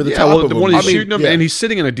one over the top of the him. one he's shooting him, and he's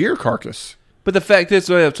sitting in a deer carcass. But the fact is,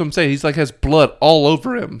 that's what I'm saying, he's like has blood all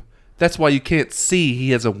over him. That's why you can't see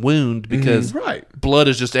he has a wound because blood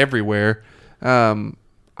is just everywhere.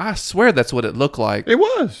 I swear that's what it looked like. It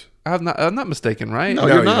was. I'm not mistaken, right? No,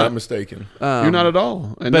 you're not mistaken. You're not at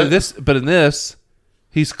all. And but in this,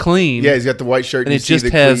 he's clean. Yeah, he's got the white shirt and you see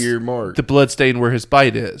the clear mark. The blood stain where his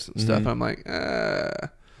bite is and stuff. I'm like,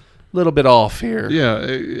 a little bit off here. Yeah,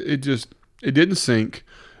 it didn't sync.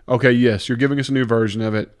 Okay, yes, you're giving us a new version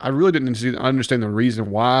of it. I really didn't understand the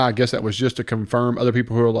reason why. I guess that was just to confirm other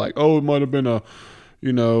people who are like, oh, it might have been a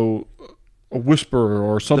whisperer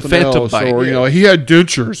or something else, bite, or he had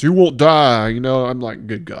dentures, he won't die. I'm like,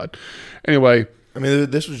 good God. Anyway, I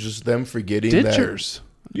mean, this was just them forgetting dentures.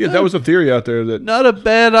 Yeah, that was a theory out there that not a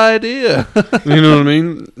bad idea. You know what I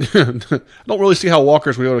mean? I don't really see how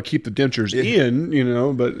walkers were able to keep the dentures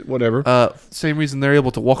in, but whatever. Same reason they're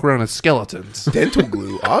able to walk around as skeletons. Dental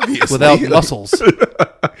glue, obviously, without muscles.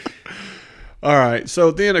 All right,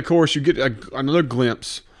 so then of course you get another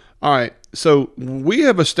glimpse. All right, so we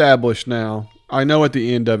have established now, I know at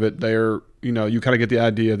the end of it, you kind of get the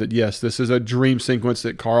idea that, yes, this is a dream sequence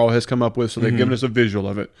that Carl has come up with, so they've given us a visual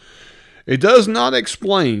of it. It does not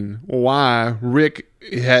explain why Rick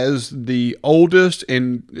has the oldest,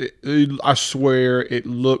 and I swear it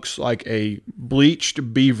looks like a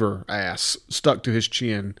bleached beaver ass stuck to his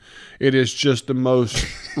chin. It is just the most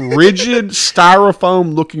rigid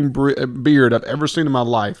styrofoam-looking beard I've ever seen in my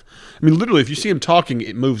life. I mean, literally, if you see him talking,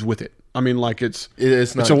 it moves with it. I mean, like it's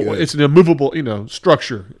an immovable,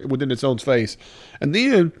 structure within its own space. And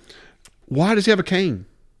then, why does he have a cane?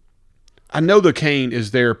 I know the cane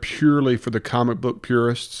is there purely for the comic book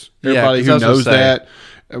purists. Everybody who knows that,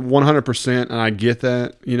 100%, and I get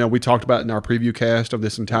that. We talked about it in our preview cast of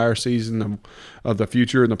this entire season of the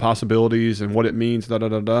future and the possibilities and what it means,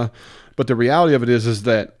 But the reality of it is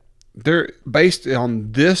that they're based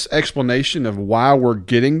on this explanation of why we're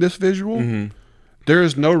getting this visual. There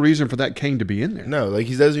is no reason for that cane to be in there. No, like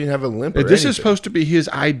he doesn't even have a limp. If this is supposed to be his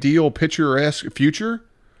ideal picturesque future,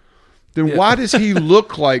 then why does he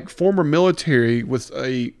look like former military with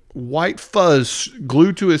a white fuzz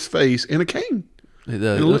glued to his face and a cane? It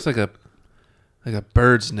does. It looks like a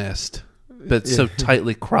bird's nest, but so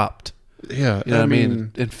tightly cropped. Yeah, you know what I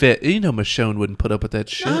mean? And fit. Michonne wouldn't put up with that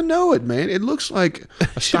shit. I know it, man. It looks like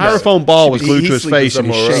a styrofoam ball was glued to his face and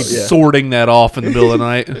he's shaved. Sorting that off in the middle of the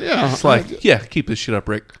night. Yeah, it's like, keep this shit up,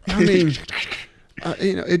 Rick. I mean,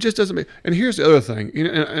 it just doesn't make. And here's the other thing,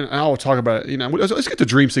 and I'll talk about it. Let's get the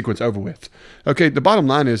dream sequence over with. Okay, the bottom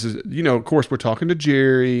line is, of course, we're talking to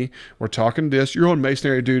Jerry. We're talking this. You're on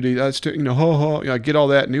masonry duty. That's I get all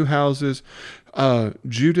that. New houses.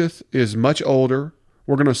 Judith is much older.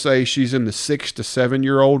 We're going to say she's in the 6 to 7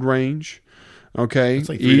 year old range. Okay, it's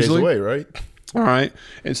like 3 days away, right? All right,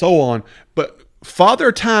 and so on. But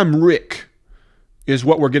Father Time Rick is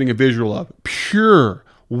what we're getting a visual of. Pure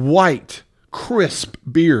white, crisp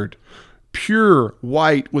beard, pure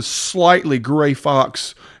white with slightly gray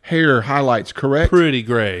fox hair highlights, correct? Pretty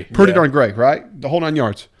gray. Pretty Yeah. darn gray, right? The whole 9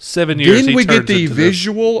 yards. 7 years. Then he we get turns the into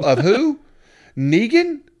visual of who?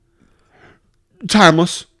 Negan?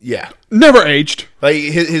 Timeless. Yeah. Never aged. Like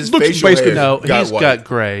his Looks facial basically- hair No, got he's white. got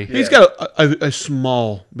gray. He's got a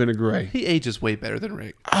small bit of gray. He ages way better than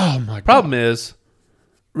Rick. Oh, my God. Problem is,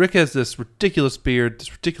 Rick has this ridiculous beard,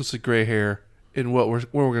 this ridiculously gray hair, in what we're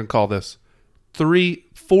going to call this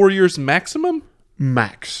 4 years maximum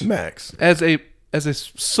Max. Max. as a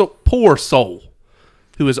poor soul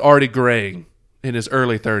who is already graying in his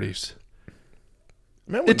early 30s.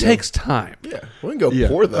 Man, we It go- takes time. Yeah. We can go Yeah,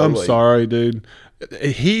 poor though. I'm like- sorry, dude.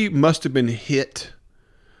 He must have been hit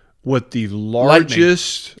with the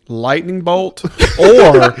largest lightning bolt,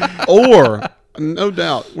 or no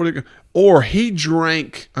doubt, or he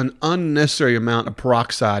drank an unnecessary amount of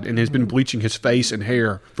peroxide and has been bleaching his face and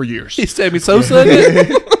hair for years. He's Sammy Sosa.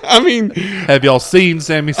 again? I mean, Have y'all seen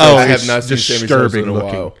Sammy Sosa? Oh, I it's have not seen Sammy Sosa disturbing in a looking.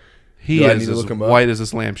 while. He Do I is need to as look him up? white as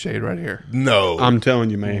this lampshade right here. No. I'm telling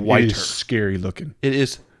you, man, it Whiter. is scary looking. It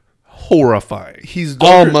is horrifying. He's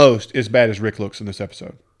darker. Almost as bad as Rick looks in this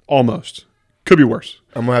episode. Almost. Could be worse.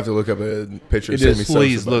 I'm gonna have to look up a picture of It is. Sammy Sosa.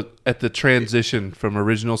 Please but- look at the transition from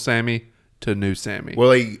original Sammy to new Sammy. Well,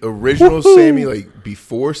 like original Sammy, like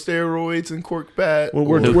before steroids and cork bat. Well,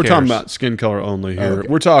 we're Who talking cares? about skin color only here. Okay.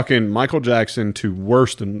 We're talking Michael Jackson to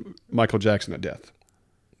worse than Michael Jackson at death.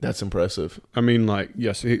 That's impressive. I mean, like,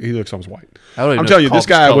 yes, he looks almost white. I don't even I'm know telling if you, it's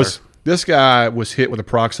called this guy was hit with a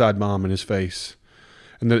peroxide bomb in his face,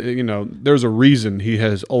 and there's a reason he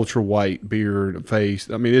has ultra white beard, face.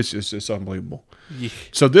 I mean, it's unbelievable. Yeah.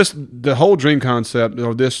 So the whole dream concept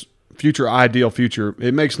or this ideal future,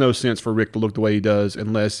 it makes no sense for Rick to look the way he does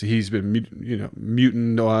unless he's been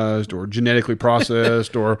mutantized or genetically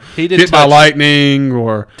processed or He did hit by touch- lightning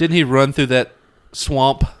or Didn't he run through that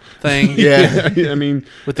swamp thing? Yeah. I mean,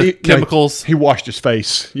 With the chemicals. He washed his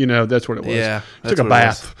face. That's what it was. Yeah, he took that's a what it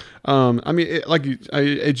bath. I mean,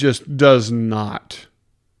 it just does not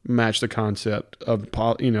match the concept of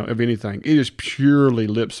anything. It is purely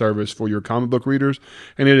lip service for your comic book readers,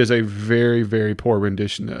 and it is a very, very poor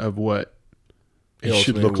rendition of what it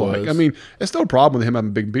should look ultimately like. was. I mean, it's no problem with him having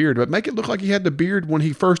a big beard, but make it look like he had the beard when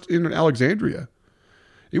he first entered Alexandria.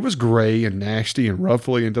 It was gray and nasty and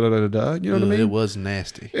ruffly and da-da-da-da-da. You know what I mean? It was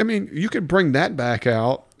nasty. I mean, you could bring that back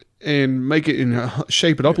out and make it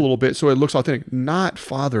shape it up a little bit so it looks authentic. Not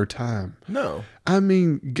Father Time. No. I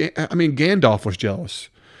mean, Gandalf was jealous.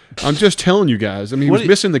 I'm just telling you guys. I mean, he What was do you-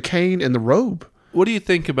 missing the cane and the robe. What do you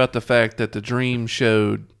think about the fact that the dream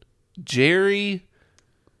showed Jerry,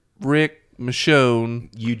 Rick, Michonne,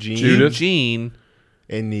 Eugene Eugene,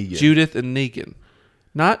 and Negan. Judith, and Negan?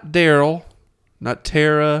 Not Daryl, not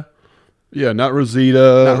Tara, Yeah, not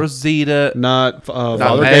Rosita. not Rosita, Not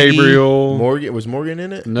Father Maggie. Gabriel. Morgan was Morgan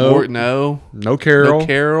in it? No, no Carol. no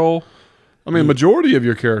Carol. I mean, majority of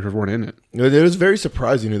your characters weren't in it. It was very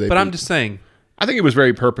surprising who they. But I'm picked. just saying, I think it was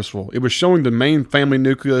very purposeful. It was showing the main family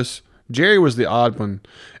nucleus. Jerry was the odd one,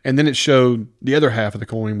 and then it showed the other half of the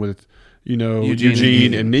coin with,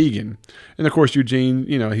 Eugene and Negan. And of course, Eugene,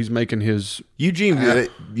 he's making his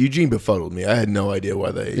Eugene befuddled me. I had no idea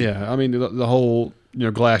why they. I mean the whole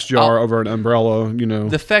glass jar over an umbrella.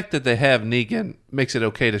 the fact that they have Negan makes it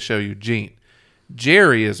okay to show Eugene.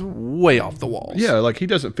 Jerry is way off the walls. Yeah, like he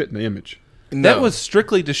doesn't fit in the image. No. That was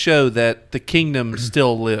strictly to show that the kingdom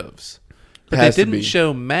still lives. But Has they to didn't be.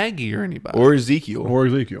 show Maggie or anybody. or Ezekiel, Or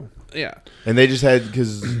Ezekiel. yeah. and they just had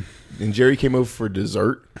and Jerry came over for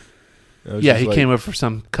dessert. I was Yeah, just he like, came over for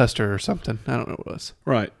some custard or something. I don't know what it was.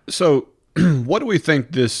 Right. So, what do we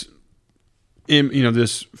think this,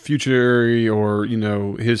 this future or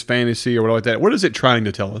his fantasy or whatever like that? What is it trying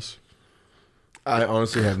to tell us? I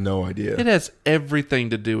honestly have no idea. It has everything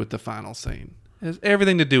to do with the final scene. It has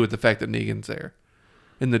everything to do with the fact that Negan's there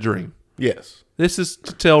in the dream. Yes, This is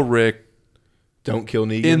to tell Rick don't kill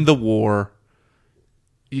Negan. in the war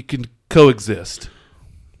you can coexist.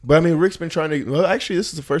 But I mean, Rick's been trying to. Well, actually, this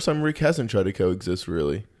is the first time Rick hasn't tried to coexist,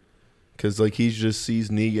 really, because he just sees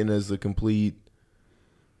Negan as the complete.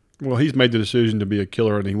 Well, he's made the decision to be a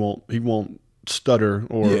killer, and he won't stutter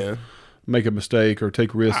or make a mistake or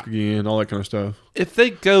take risk again, all that kind of stuff. If they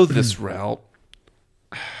go this route,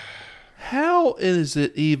 how is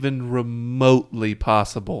it even remotely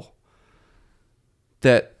possible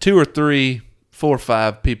that 2 or 3, 4 or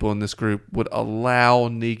 5 people in this group would allow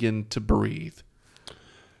Negan to breathe?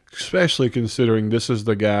 Especially considering this is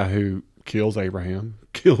the guy who kills Abraham,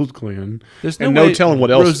 kills Glenn, There's and no no way telling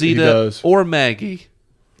what else Rosita he does. or Maggie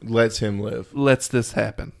Lets him live. lets this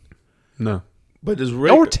happen. No. But does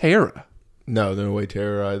Rick? Or Tara. No, there's no way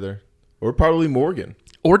Terror either. Or probably Morgan.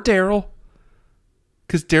 Or Daryl.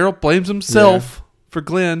 Because Daryl blames himself for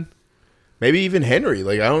Glenn. Maybe even Henry.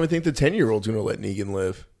 Like, I don't even think the 10-year-old's going to let Negan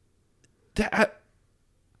live.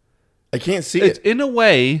 I can't see it. In a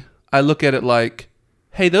way, I look at it like,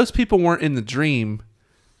 hey, those people weren't in the dream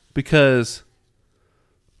because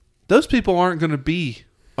those people aren't going to be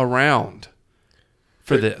around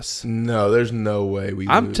for this. No, there's no way we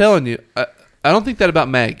I'm lose. telling you, I don't think that about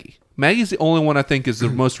Maggie. Maggie's the only one I think is the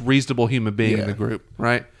most reasonable human being in the group,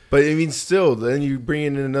 right? But, I mean, still, then you bring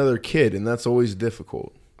in another kid, and that's always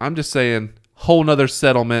difficult. I'm just saying, whole nother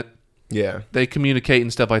settlement. Yeah. They communicate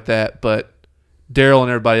and stuff like that, but Daryl and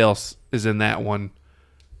everybody else is in that one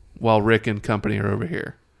while Rick and company are over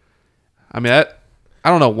here. I mean, I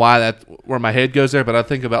don't know why where my head goes there, but I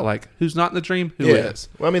think about, like, who's not in the dream? Who is?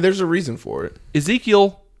 Well, I mean, there's a reason for it.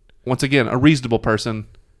 Ezekiel, once again, a reasonable person,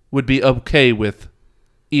 would be okay with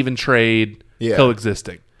even trade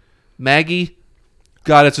coexisting. Maggie,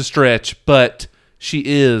 God, it's a stretch, but she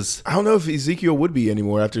is. I don't know if Ezekiel would be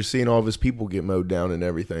anymore after seeing all of his people get mowed down and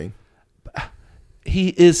everything. He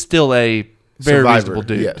is still a very Survivor, reasonable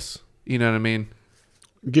dude. yes. You know what I mean?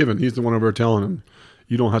 Given he's the one over there telling him,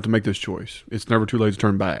 you don't have to make this choice. It's never too late to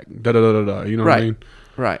turn back. Da da da da da. You know what I mean?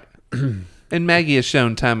 Right. And Maggie has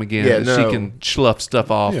shown time again that she can slough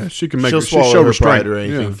stuff off. Yeah, she can make. She'll She'll swallow show her restraint pride or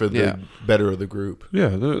anything for the Yeah. better of the group. Yeah,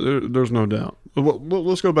 there's no doubt.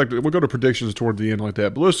 Let's go back to we'll go to predictions toward the end like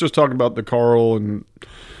that. But let's just talk about the Carl and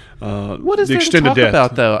What is the there to extended talk death.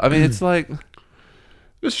 about, though? I mean, it's like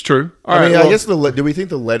This is true. All I right, mean, well, I guess do we think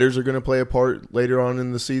the letters are going to play a part later on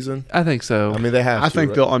in the season? I think so. I mean, they have. I to, think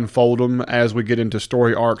right? they'll unfold them as we get into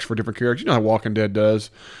story arcs for different characters. You know how Walking Dead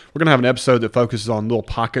does. We're going to have an episode that focuses on little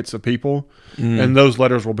pockets of people, and those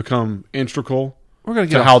letters will become integral We're gonna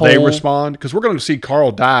to get a how they whole- respond. Because we're going to see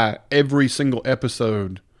Carl die every single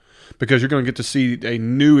episode. Because you're going to get to see a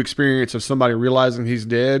new experience of somebody realizing he's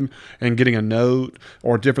dead and getting a note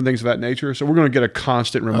or different things of that nature. So we're going to get a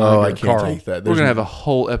constant reminder Oh, I of can't Carl. take that. We're gonna have a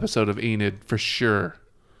whole episode of Enid for sure.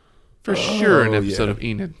 For sure, an episode yeah. of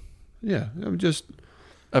Enid Yeah, I'm just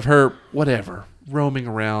of her whatever roaming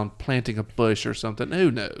around, planting a bush or something. Who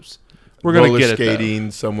knows? We're gonna roller get it though. skating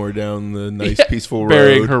somewhere down the nice, Yeah, peaceful road.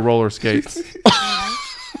 burying her roller skates.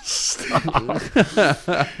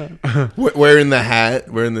 Wearing the hat,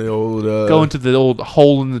 wearing the old. Going to the old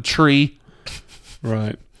hole in the tree.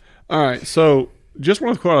 right. All right, so just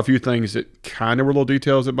want to call out a few things that kind of were little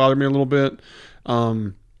details that bothered me a little bit.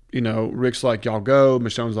 You know, Rick's like, y'all go.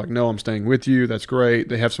 Michonne's like, no, I'm staying with you. That's great.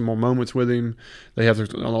 They have some more moments with him. They have a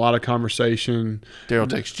lot of conversation. Daryl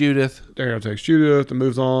takes Judith. Daryl takes Judith and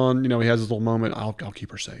moves on. You know, he has this little moment. I'll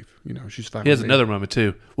keep her safe. You know, she's fine. He has with me. another moment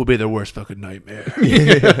too. Will be their worst fucking nightmare.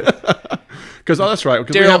 Because that's right.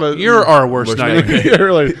 Because we have Daryl, a, you're our worst nightmare. Yeah,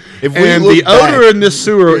 really. If we and look the back- odor in this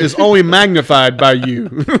sewer is only magnified by you.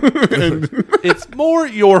 It's more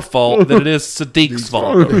your fault than it is Sadiq's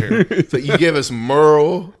fault over here. So you give us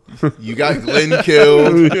Merle. You got Glenn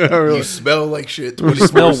killed. Yeah, really. You smell like shit.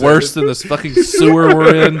 Smell worse than this fucking sewer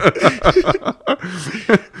we're in.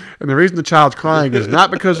 And the reason the child's crying is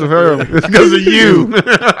not because of her, it's because of you.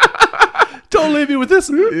 Don't leave me with this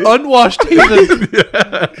unwashed heathen.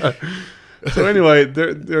 So anyway,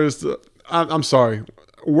 there's I'm sorry.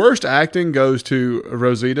 Worst acting goes to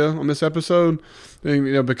Rosita on this episode, and,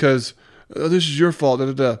 you know, because this is your fault. Da,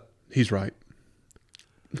 da, da. He's right.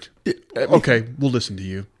 Okay, we'll listen to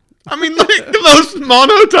you. I mean, like the most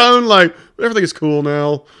monotone, like everything is cool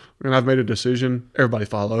now, and I've made a decision. Everybody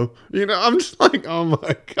follow. You know, I'm just like, oh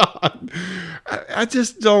my god, I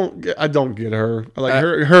just don't get her. Like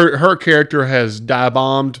her character has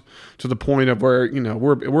dive-bombed to the point of where, you know,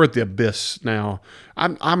 we're at the abyss now.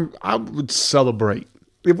 I would celebrate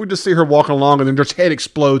if we just see her walking along and then her head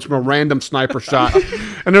explodes from a random sniper shot,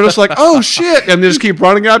 and they're just like, oh shit, and they just keep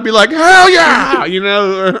running out, and be like, hell yeah, you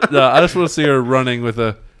know. No, I just want to see her running with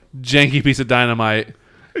a janky piece of dynamite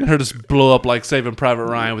and her just blow up like Saving Private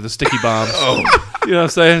Ryan with a sticky bomb. Oh. You know what I'm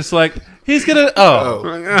saying? It's like, he's gonna.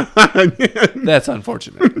 That's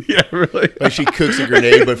unfortunate. Yeah, really. Like she cooks a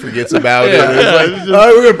grenade but forgets about it. Yeah. It's like, It's just-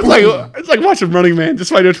 oh, we're gonna play. It's like watching Running Man,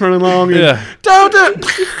 just like just running along. And, Yeah. Don't do it.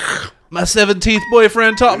 My 17th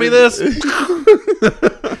boyfriend taught me this.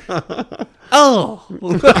 Oh.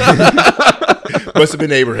 Must have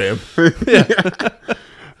been Abraham.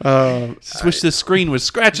 Just wish this screen was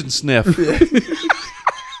scratch and sniff.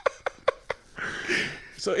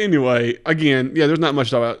 So anyway, again, yeah, there's not much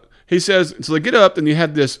to talk about. He says, so they get up and you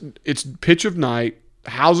have this, it's pitch of night,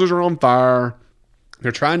 houses are on fire.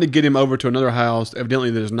 They're trying to get him over to another house,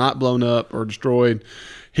 evidently that is not blown up or destroyed.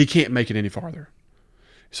 He can't make it any farther.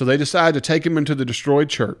 So they decide to take him into the destroyed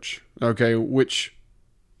church, okay, which,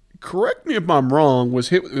 correct me if I'm wrong,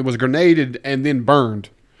 it was grenaded and then burned.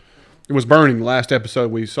 It was burning the last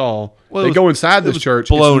episode we saw. Well, They go inside this was church.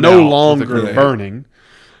 It's blown no out with a longer grenade. burning.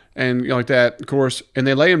 And like that, of course. And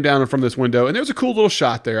they lay him down from this window. And there's a cool little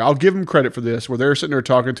shot there. I'll give them credit for this, where they're sitting there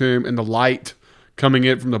talking to him, and the light coming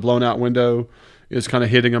in from the blown out window is kind of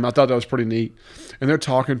hitting him. I thought that was pretty neat. And they're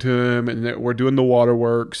talking to him, and we're doing the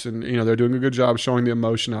waterworks, and they're doing a good job showing the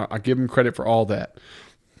emotion. I give him credit for all that.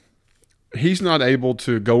 He's not able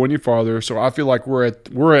to go any farther, so I feel like we're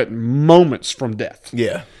at moments from death.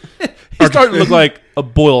 Yeah. He's starting to look like a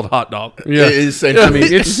boiled hot dog. Yeah, It is I mean,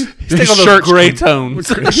 it's He's his taking on those shirt's gray tones.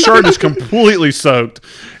 His shirt is completely soaked.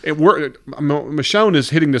 Michonne is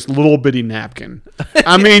hitting this little bitty napkin.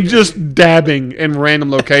 I mean, just dabbing in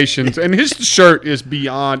random locations, and his shirt is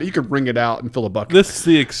beyond. You could wring it out and fill a bucket. This is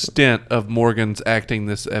the extent of Morgan's acting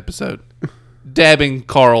this episode. Dabbing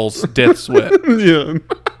Carl's death sweat. Yeah.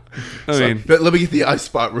 I mean, But let me get the eye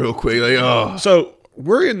spot real quick. Like, oh. So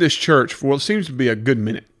we're in this church for what seems to be a good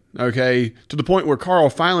minute. Okay, to the point where Carl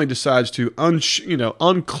finally decides to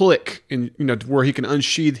unclick and to where he can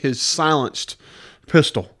unsheath his silenced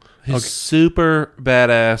pistol. his super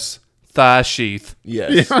badass thigh sheath,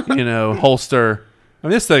 Yes. holster. I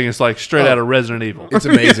mean, this thing is like straight out of Resident Evil. It's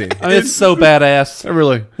amazing. I mean, it's so badass.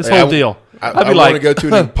 Really, This Hey, whole deal. I I'd be want to like, go to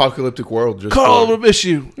an apocalyptic world. Just Carl for- will miss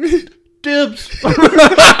you. Dibs.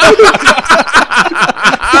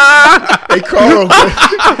 Hey, Carl.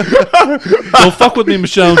 Don't fuck with me,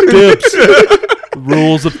 Michonne. Dibs.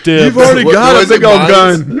 Rules of dibs. you've already What- got was a big it old mines?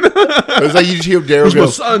 gun. It was like you just hear Daryl My go,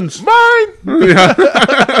 son's mine.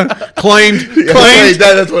 claimed. Hey,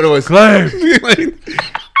 that's what it was. Claimed.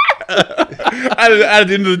 At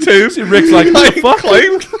the end of the tube. See, Rick's like, what the fuck?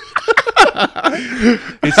 Claimed.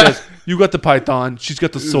 He says, you got the python. She's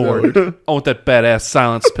got the sword. I want that badass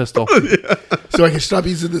silenced pistol. So I can stop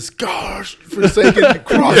using this gosh forsaken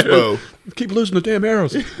crossbow. Keep losing the damn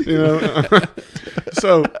arrows.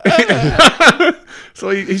 So, so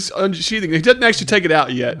he's unsheathing. He doesn't actually take it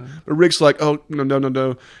out yet. But Rick's like, oh,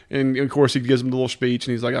 no. And of course, he gives him the little speech,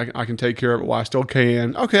 and he's like, I can take care of it while I still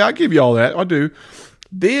can. Okay, I'll give you all that. I'll do.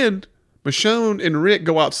 Then Michonne and Rick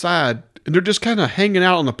go outside, and they're just kind of hanging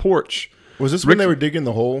out on the porch. Was this when they were digging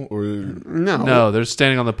the hole? Or No, they're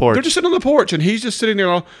standing on the porch. They're just sitting on the porch, and he's just sitting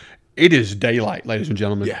there. It is daylight, ladies and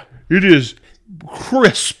gentlemen. Yeah. It is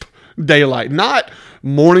crisp daylight, not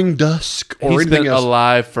morning dusk or He's anything been else.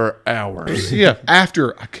 alive for hours. Yeah.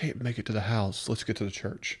 After, I can't make it to the house. Let's get to the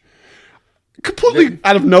church. Completely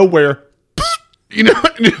out of nowhere.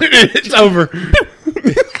 It's over.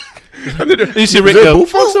 You see Rick Is there a go,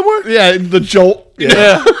 bullfrog somewhere? Yeah, the jolt.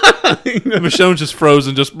 yeah. Michonne's just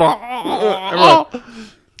frozen, just.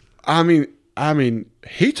 I mean,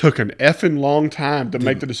 he took an effing long time to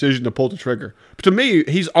make the decision to pull the trigger. But to me,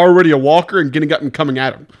 he's already a walker and getting up and coming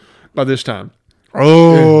at him by this time.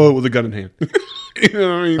 Oh, with a gun in hand. You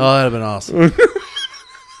know what I mean? Oh, that'd have been awesome.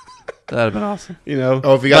 That'd have been awesome.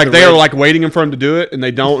 Oh, if he got like the they are red- like waiting for him to do it, and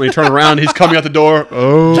they don't. And they turn around, and he's coming out the door.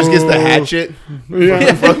 Oh, Just gets the hatchet.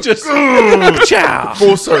 yeah. Just Chow.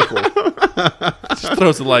 Full circle. Just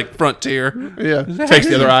throws it like frontier. yeah. Takes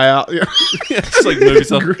the other eye out. Yeah. It's like movie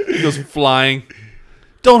stuff. He goes flying.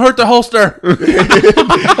 Don't hurt the holster.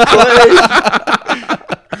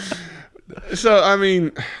 So I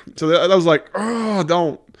mean, that was like, oh,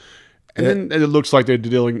 don't. And then it looks like they're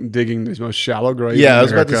digging these most shallow graves. Yeah, in I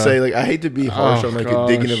was about to America. say, like, I hate to be harsh Oh, on like gosh.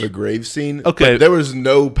 a digging of a grave scene. Okay. but there was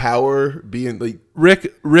no power being like,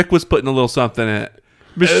 Rick was putting a little something in it.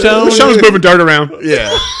 Michonne's Michonne's moving dirt around.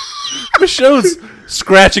 yeah.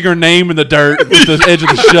 scratching her name in the dirt with the edge of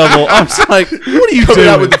the shovel. I'm just like, what are you Coming doing?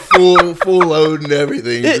 out with the full load and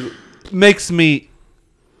everything. It makes me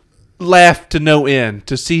laugh to no end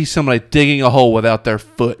to see somebody digging a hole without their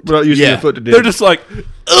foot. Without using Yeah. your foot to dig. They're just like,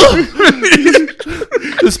 ugh.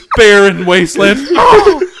 This barren wasteland.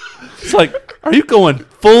 Oh. It's like, are you going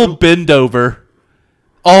full bend over,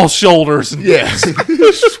 all shoulders and Yes.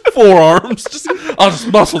 forearms? I'll just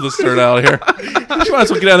muscle this dirt out of here. You might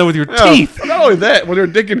as well get out there with your Oh, teeth. not only that, when they're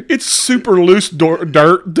digging, it's super loose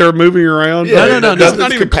dirt they're moving around. No, no, It's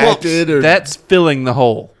not even compacted clumps. or That's filling the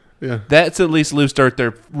hole. Yeah. That's at least loose dirt.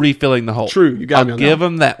 They're refilling the hole. True, you got me I'll on give that.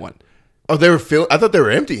 them that one. oh, they were I thought they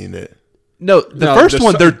were emptying it. No, the No, first the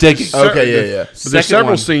one se- they're digging. Okay, yeah. But Second there's several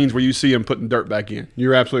one. scenes where you see him putting dirt back in.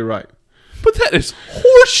 You're absolutely right. But that is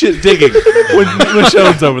horseshit digging when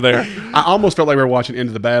Michonne's over there. I almost felt like we were watching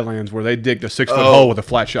Into the Badlands where they digged a 6-foot Oh. hole with a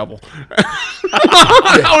flat shovel.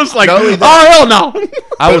 I was like, Not only oh, that- hell no.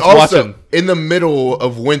 I was But also, watching. in the middle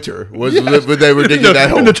of winter was when they were digging that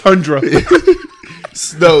hole. In the tundra.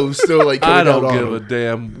 Snow still like coming I don't out give on a them.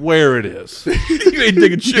 damn where it is. You ain't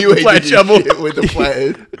digging shit You with ain't flat digging shovel. shit with the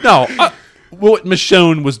flat. No, what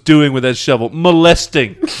Michonne was doing with that shovel,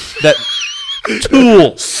 molesting that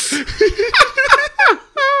tool.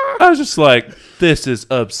 I was just like, this is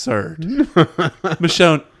absurd.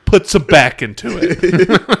 Michonne, put some back into it.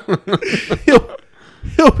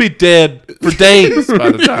 He'll be dead for days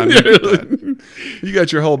by the time you do that. You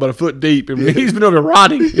got your hole about a foot deep, and he's been over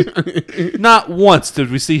rotting. Not once did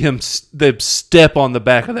we see him step on the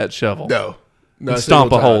back of that shovel. No. And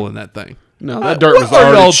stomp a hole in that thing. No, that dirt was what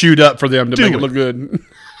are y'all already chewed up for them to make it doing? look good.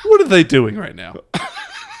 What are they doing right now?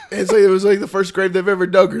 It's like it was like the first grave they've ever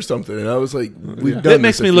dug or something. And I was like, we've done That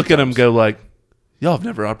makes this a me few look at him times. and go like, y'all have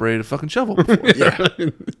never operated a fucking shovel before. Yeah.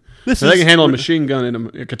 This So they can handle a machine gun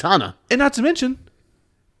and a katana. And not to mention,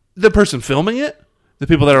 the person filming it, the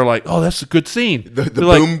people that are like, oh, that's a good scene. The They're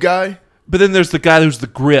like, boom guy. but then there's the guy who's the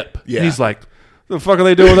grip. Yeah. And he's like, the fuck are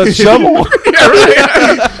they doing with that shovel?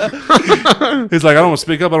 He's like, I don't want to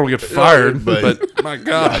speak up. I don't want to get fired. But- But my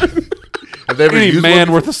God. Have they ever Any used man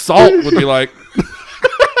one worth of salt would be like,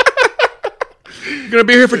 You're gonna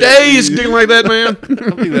be here for days digging like that, man. I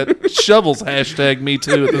think that shovels hashtag me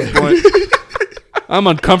too at this point. I'm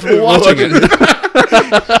uncomfortable watching it.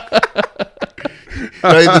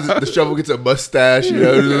 Right? The shovel gets a mustache, you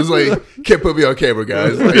know. It was like, can't put me on camera,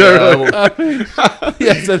 guys. Like, I won't-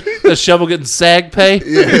 Yeah, is that the shovel getting SAG pay?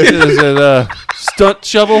 Is it a stunt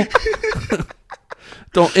shovel?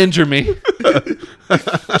 Don't injure me.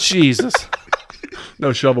 Jesus.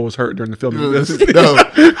 No shovel was hurt during the filming of this. no,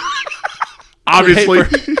 Obviously.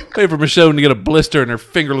 Pay for Michonne to get a blister in her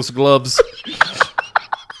fingerless gloves.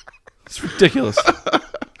 It's ridiculous.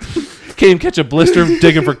 Can't even catch a blister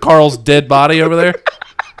digging for Carl's dead body over there.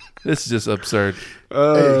 This is just absurd.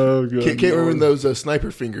 Oh, God. can't remember those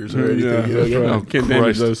sniper fingers or anything. Yeah, you know, that's right. Oh, Can't damage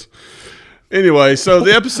Christ. those. Anyway, so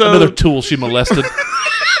the episode. Another tool she molested.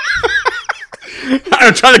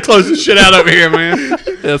 I'm trying to close this shit out over here, man.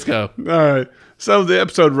 Let's go. All right. So the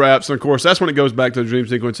episode wraps, and of course, that's when it goes back to the dream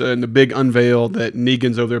sequence and the big unveil that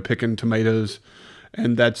Negan's over there picking tomatoes,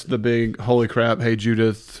 and that's the big holy crap, hey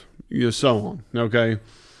Judith, so on. Okay.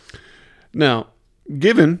 Now,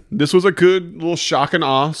 given this was a good little shock and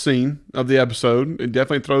awe scene of the episode, it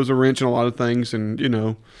definitely throws a wrench in a lot of things, and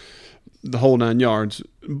the whole 9 yards.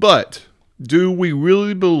 But do we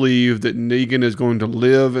really believe that Negan is going to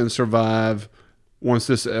live and survive? Once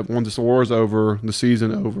this war is over, the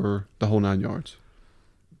season over, the whole 9 yards.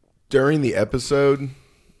 during the episode,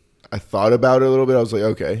 I thought about it a little bit. I was like,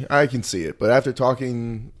 okay, I can see it. But after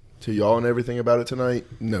talking to y'all and everything about it tonight,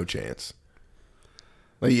 no chance.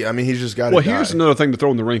 Like, I mean, he's just got to Well, die. here's another thing to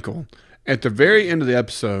throw in the wrinkle. At the very end of the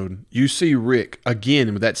episode, you see Rick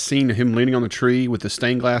again with that scene of him leaning on the tree with the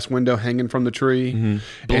stained glass window hanging from the tree, and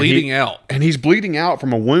Bleeding out. and he's bleeding out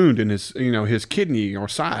from a wound in his his kidney or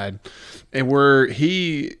side, and where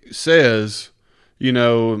he says,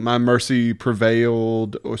 my mercy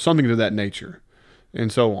prevailed or something to that nature,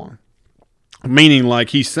 and so on, meaning like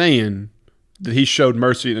he's saying that he showed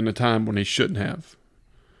mercy in a time when he shouldn't have.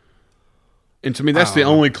 And to me, that's the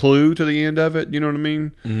only clue to the end of it. You know what I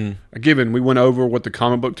mean? Mm-hmm. Given we went over what the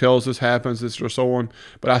comic book tells us happens, this or so on.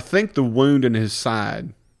 But I think the wound in his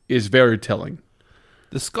side is very telling.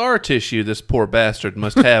 The scar tissue this poor bastard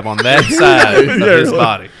must have on that side of his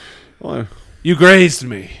body. Well, You grazed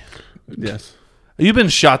me. yes. You've been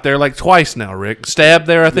shot there like twice now, Rick. Stabbed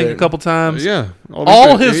there, I think, Yeah. a couple times. Yeah.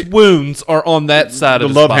 All his wounds are on that side the of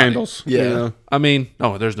his love body. handles. Yeah. I mean,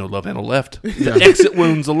 there's no love handle left. The exit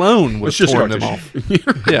wounds alone would It's have just torn scar them tissue.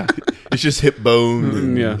 off. Yeah. It's just hip bone.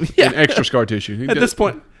 And, Yeah. Yeah. And extra scar tissue. At this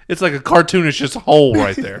point, it's like a cartoonish just hole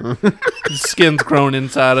right there. The skin's grown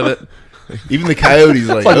inside of it. Even the coyote's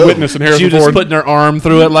like, like oh. Witness and Harrison Judas Ford. putting her arm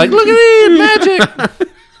through it like, look at me, magic.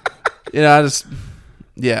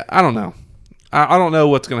 I don't know. I don't know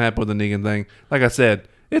what's going to happen with the Negan thing. Like I said,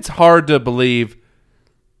 it's hard to believe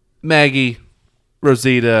Maggie,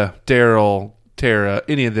 Rosita, Daryl, Tara,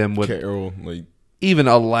 any of them would Carol, like, even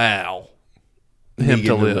allow him Negan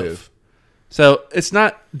to live. So it's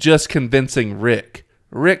not just convincing Rick.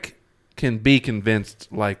 Rick can be convinced,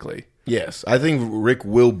 likely. Yes, I think Rick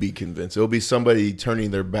will be convinced. It'll be somebody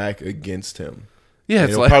turning their back against him. Yeah, And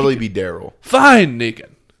it's it'll like, probably be Daryl. fine,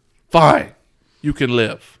 Negan. Fine. You can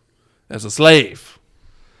live as a slave.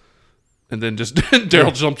 And then just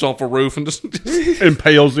Daryl jumps off a roof and just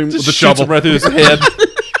Impales him with the shoots shovel. him right through his head.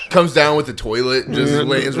 Comes down with the toilet and just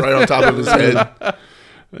lands right on top of his head.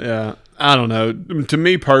 Yeah. I don't know. To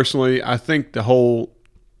me personally, I think the whole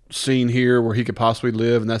scene here where he could possibly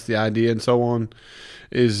live, and that's the idea and so on,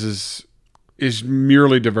 is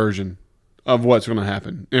merely diversion of what's going to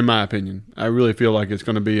happen, in my opinion. I really feel like it's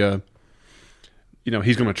going to be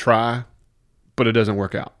he's going to try, but it doesn't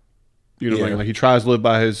work out. You know, Yeah. like he tries to live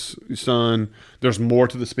by his son. There's more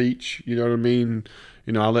to the speech. You know what I mean?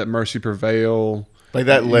 You know, I let mercy prevail. Like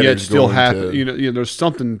that letter Yet still going happen. to, You know, there's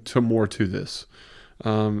something to more to this.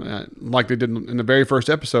 Like they did in the very first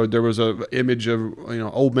episode, there was a image of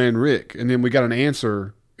old man Rick, and then we got an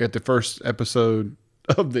answer at the first episode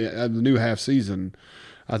of the new half season.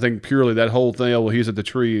 I think purely that whole thing, well, he's at the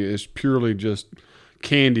tree, is purely just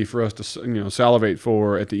candy for us to salivate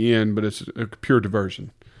for at the end, but it's a pure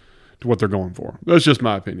diversion to what they're going for. That's just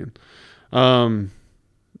my opinion.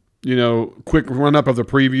 Quick run up of the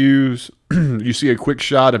previews. You see a quick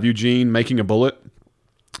shot of Eugene making a bullet.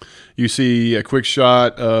 You see a quick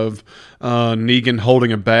shot of Negan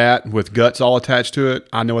holding a bat with guts all attached to it.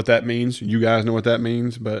 I know what that means. You guys know what that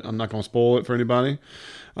means, but I'm not going to spoil it for anybody.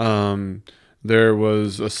 There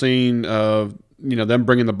was a scene of them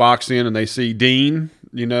bringing the box in, and they see Dean,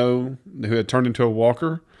 who had turned into a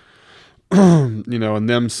walker. And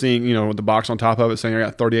them seeing with the box on top of it saying I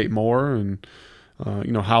got 38 more, and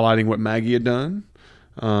highlighting what Maggie had done.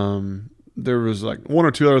 There was like one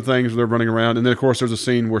or two other things where they're running around, and then of course there's a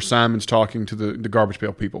scene where Simon's talking to the garbage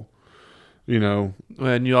pail people.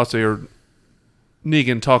 And you also hear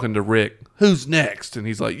Negan talking to Rick. Who's next? And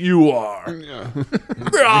he's like, "You are." Yeah.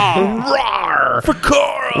 Rawr, for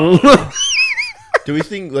Carl. do we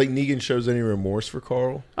think like Negan shows any remorse for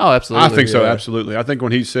Carl? Oh, absolutely. I think so, Yeah. absolutely. I think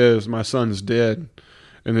when he says my son's dead,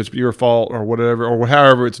 and it's your fault or whatever, or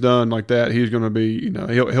however it's done like that, he's going to be,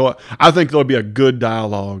 he'll. I think there'll be a good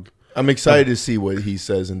dialogue. I'm excited to see what he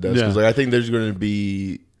says and does because Yeah. I think there's going to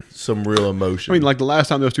be some real emotion. I mean, like the last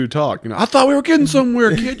time those two talked, I thought we were getting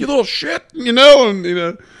somewhere, kid, you little shit, and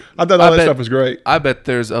I thought all that stuff was great. I bet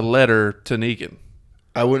there's a letter to Negan.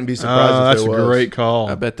 I wouldn't be surprised if That's there a was. great call.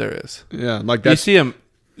 I bet there is. Yeah, like You that's see him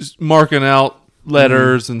just marking out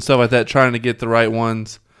letters and stuff like that, trying to get the right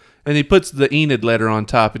ones. And he puts the Enid letter on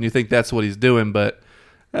top, and you think that's what he's doing, but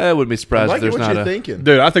I wouldn't be I surprised like if there's what not you're a... thinking.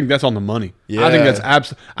 Dude, I think that's on the money. Yeah. I think that's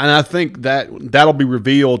absolutely, and I think that'll be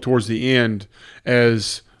revealed towards the end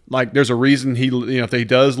as like there's a reason he, if he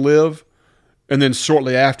does live, and then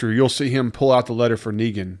shortly after you'll see him pull out the letter for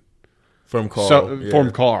Negan From Carl.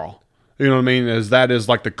 from Carl. You know what I mean? As that is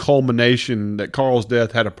like the culmination that Carl's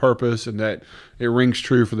death had a purpose and that it rings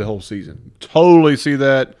true for the whole season. Totally see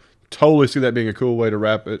that. Totally see that being a cool way to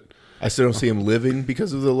wrap it. I still don't see him living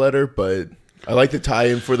because of the letter, but I like the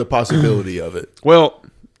tie-in for the possibility of it. Well,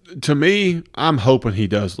 to me, I'm hoping he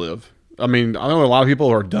does live. I mean, I know a lot of people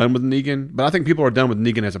are done with Negan, but I think people are done with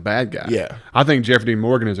Negan as a bad guy. Yeah. I think Jeffrey Dean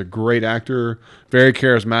Morgan is a great actor, very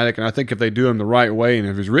charismatic, and I think if they do him the right way and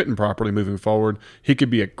if he's written properly moving forward, he could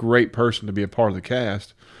be a great person to be a part of the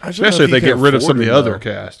cast. I just don't know Especially if he they can get rid of some of afford the him, other though.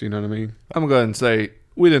 cast, you know what I mean? I'm going to go ahead and say,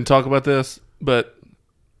 we didn't talk about this, but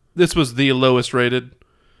this was the lowest rated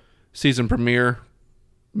season premiere,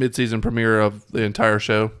 mid-season premiere of the entire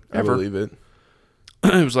show I ever. believe it.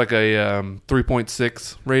 It was like a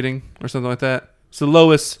 3.6 rating or something like that. It's the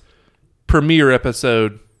lowest premiere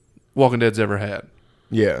episode Walking Dead's ever had.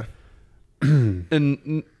 Yeah.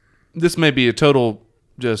 And this may be a total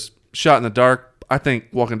just shot in the dark. I think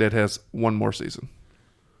Walking Dead has one more season.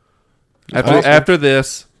 After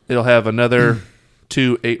this, it'll have another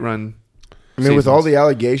 2 8-run. I mean, with all the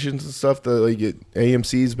allegations and stuff that like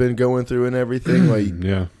AMC's been going through and everything, like,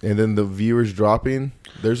 Yeah. and then the viewers dropping,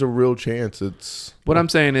 there's a real chance it's What I'm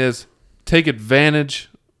saying is, take advantage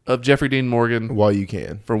of Jeffrey Dean Morgan while you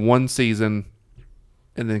can. for one season,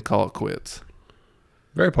 and then call it quits.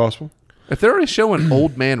 Very possible. If they're already showing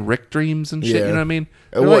old man Rick dreams and shit, Yeah. you know what I mean?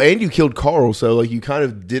 They're Well, like- and you killed Carl, so like you kind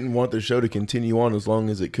of didn't want the show to continue on as long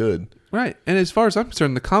as it could. right. And as far as I'm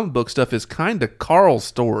concerned, the comic book stuff is kind of Carl's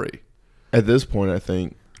story. At this point, I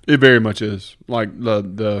think. It very much is. Like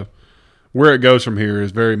the where it goes from here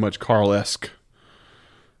is very much Carl-esque.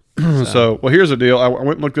 So, well, here's the deal. I went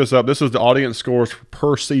and looked this up. This is the audience scores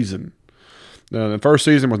per season. The first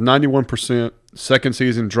season was 91%. Second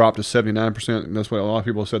season dropped to 79%. And that's what a lot of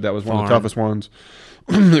people said that was one of the Farm. toughest ones.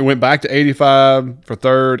 It went back to 85 for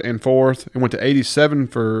third and fourth. It went to 87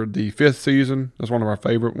 for the fifth season. That's one of our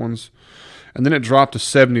favorite ones. And then it dropped to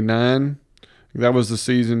 79. That was the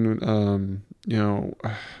season,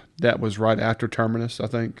 that was right after Terminus, I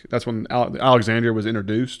think. That's when Alexandria was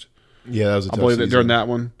introduced. Yeah, that was a I tough believe that season. during that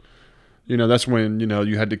one. That's when,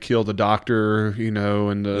 you had to kill the doctor,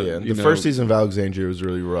 and The first season of Alexandria was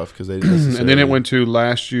really rough because they didn't and then it went to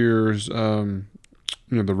last year's, the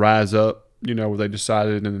Rise Up, where they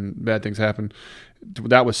decided and bad things happened.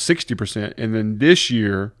 That was 60%. And then this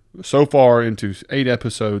year, so far into 8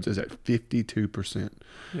 episodes, is at 52%.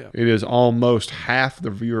 Yeah. It is almost half the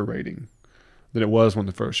viewer rating that it was when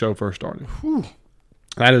the show first started.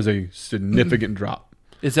 That is a significant drop.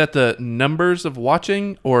 Is that the numbers of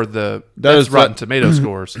watching or That that's is Rotten Tomato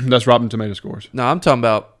scores? That's Rotten Tomato scores. No, I'm talking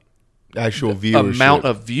about Actual viewership. amount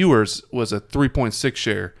of viewers was a 3.6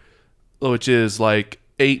 share, which is like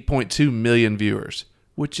 8.2 million viewers,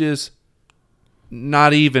 which is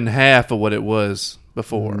not even half of what it was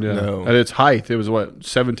before. Yeah. No. At its height, it was what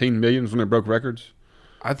 17 million when it broke records.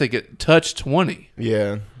 I think it touched 20.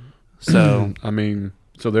 Yeah. So I mean,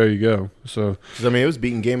 so there you go. So 'Cause, I mean, it was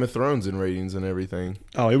beating Game of Thrones in ratings and everything.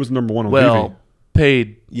 it was number one on well,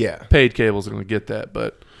 TV. Yeah. paid cables are going to get that,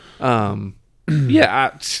 but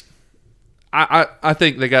yeah, I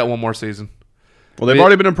think they got one more season. Well, they've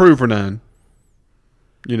already been approved for 9.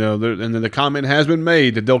 You know, and then the comment has been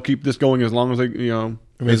made that they'll keep this going as long as they, I mean,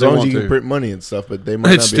 as as they long as want you can to. print money and stuff, but they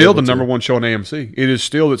might It's not be still able the to. number one show on AMC. It is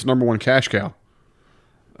still its number one cash cow.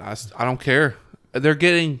 I don't care. They're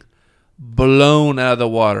getting blown out of the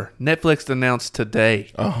water. Netflix announced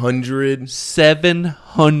today 100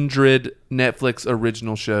 700 Netflix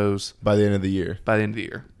original shows by the end of the year, by the end of the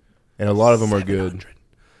year. and a lot of them are good. 700.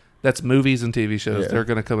 That's movies and TV shows Yeah. they're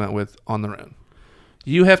going to come out with on their own.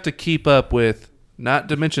 You have to keep up with, not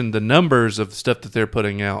to mention the numbers of stuff that they're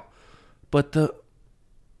putting out, but the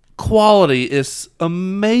quality is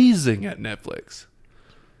amazing at Netflix.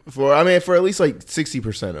 For at least like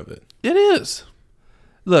 60% of it. It is.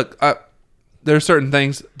 Look, there are certain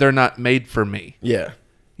things they're not made for me. Yeah.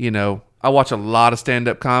 You know, I watch a lot of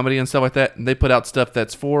stand-up comedy and stuff like that, and they put out stuff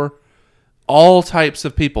that's for all types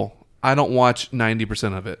of people. I don't watch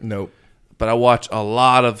 90% of it, Nope. but I watch a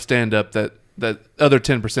lot of stand-up that other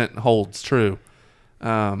 10% holds true.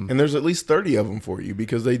 And there's at least 30 of them for you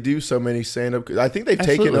because they do so many stand-up. I think they've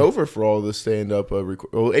taken Absolutely. over for all the stand-up. Well,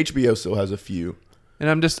 HBO still has a few. And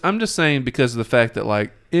I'm just saying because of the fact that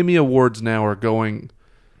like Emmy Awards now are going,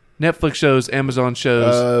 Netflix shows, Amazon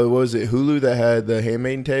shows, What was it, Hulu that had the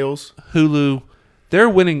Handmaid's Tales? Hulu, they're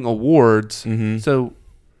winning awards. Mm-hmm. So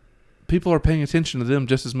people are paying attention to them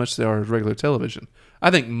just as much as they are as regular television. I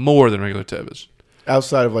think more than regular television.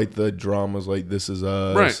 Outside of like the dramas like This Is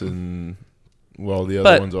Us Right. and well, the other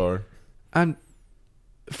But- ones are. I'm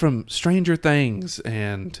from Stranger Things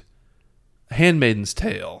and Handmaid's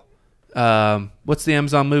Tale. What's the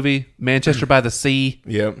Amazon movie? Manchester by the Sea.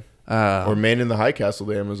 Yep. Or Man in the High Castle,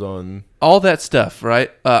 the Amazon. All that stuff,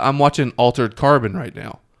 right? I'm watching Altered Carbon right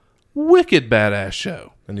now. Wicked badass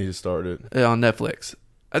show I need to start it. on Netflix.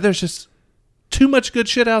 There's just too much good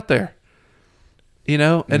shit out there. You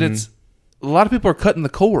know? And it's a lot of people are cutting the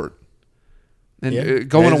cord and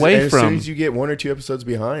going And away as soon from. as you get 1 or 2 episodes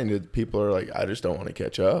behind, people are like, I just don't want to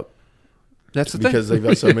catch up That's the because thing. they've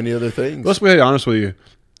got so many other things. Let's be honest with you.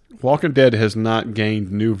 Walking Dead has not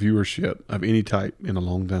gained new viewership of any type in a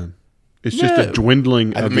long time. It's just a No.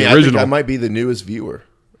 dwindling I of mean, the I think original. I might be the newest viewer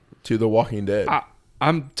to The Walking Dead.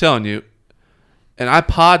 I'm telling you, and I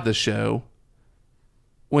pod the show.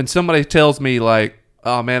 When somebody tells me like,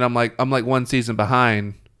 "Oh man, I'm like 1 season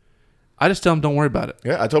behind," I just tell them, "Don't worry about it."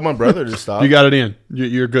 Yeah, I told my brother to stop. You got it in.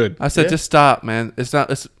 You're good. I said, Yeah. "Just stop, man. It's not.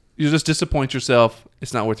 You just disappoint yourself.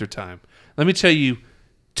 It's not worth your time." Let me tell you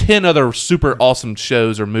 10 other super awesome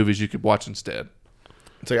shows or movies you could watch instead.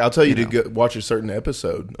 It's like I'll tell you, You to go watch a certain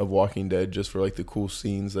episode of Walking Dead just for like the cool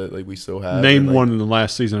scenes that like we still have. Name and, like, one in the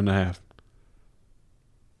last season and a half.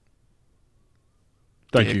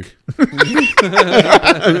 Thank Dick. you.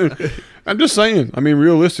 I'm just saying. I mean,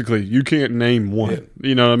 realistically, you can't name one. Yeah.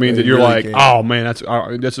 You know what I mean? Yeah, that you you're really like, can't. oh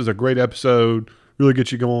man, this is a great episode. Really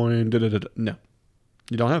gets you going. Da-da-da-da. No,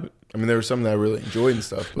 you don't have it. I mean, there were some that I really enjoyed and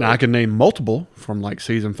stuff. But Now I can name multiple from like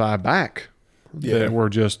season 5 back Yeah. that were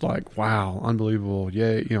just like, wow, unbelievable,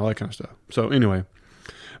 yay, you know, that kind of stuff. So anyway,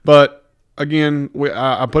 but again,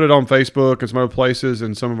 I put it on Facebook and some other places,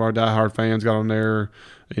 and some of our diehard fans got on there,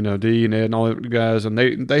 you know, D and Ed and all the guys, and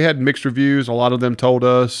they had mixed reviews. A lot of them told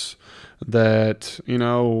us that, you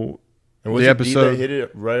know, and was the it B episode- that hit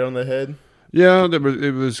it right on the head? yeah, it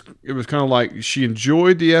was kind of like she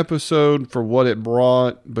enjoyed the episode for what it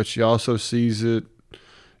brought, but she also sees it,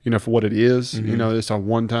 you know, for what it is. You know, it's a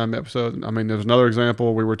one-time episode. I mean, there's another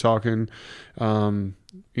example we were talking, you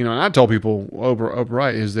know, and I told people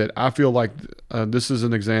outright is that I feel like this is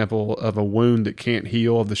an example of a wound that can't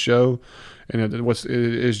heal of the show, and it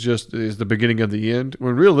is the beginning of the end.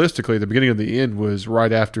 When realistically, the beginning of the end was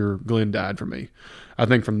right after Glenn died for me. I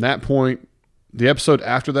think from that point, the episode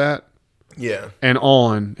after that Yeah. and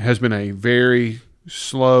on has been a very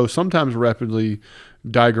slow, sometimes rapidly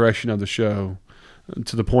digression of the show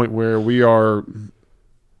to the point where we are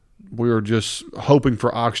we're just hoping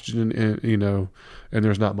for oxygen, and and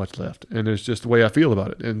there's not much left. And it's just the way I feel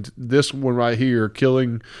about it. And this one right here,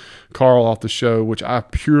 killing Carl off the show, which I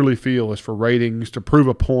purely feel is for ratings, to prove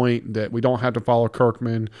a point that we don't have to follow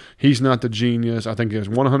Kirkman. He's not the genius. I think it's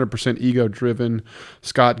 100% ego-driven,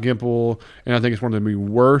 Scott Gimple, and I think it's one of the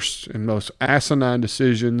worst and most asinine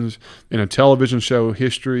decisions in a television show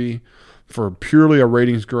history for purely a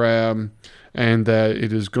ratings grab, and that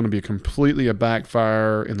it is going to be completely a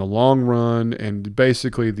backfire in the long run and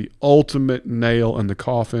basically the ultimate nail in the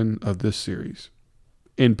coffin of this series.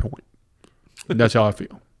 End point. That's how I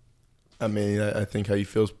feel. I mean, I think how you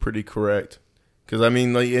feel is pretty correct. Because, I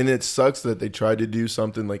mean, like, and it sucks that they tried to do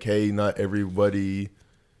something like, hey, not everybody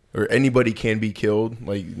or anybody can be killed.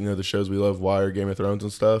 Like, the shows we love, Wire, Game of Thrones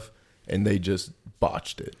and stuff. And they just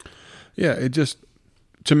botched it. Yeah, it just,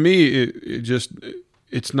 to me,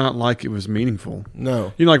 it's not like it was meaningful.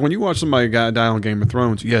 No. Like when you watch somebody die on Game of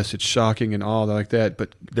Thrones, yes, it's shocking and all that like that,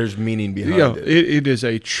 but there's meaning behind it. It is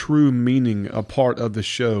a true meaning, a part of the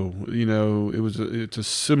show. It's a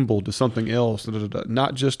symbol to something else,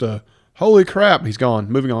 not just a holy crap, he's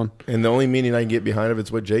gone, moving on. And the only meaning I can get behind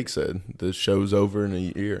it's what Jake said. The show's over in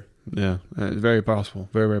a year. Yeah, it's very possible.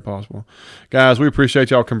 Very, very possible. Guys, we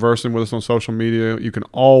appreciate y'all conversing with us on social media. You can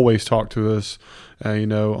always talk to us,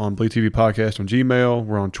 on Bleed TV Podcast on Gmail.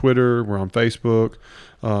 We're on Twitter. We're on Facebook.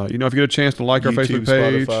 If you get a chance to like our YouTube, Facebook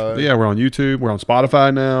page. Spotify. Yeah, we're on YouTube. We're on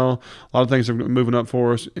Spotify now. A lot of things are moving up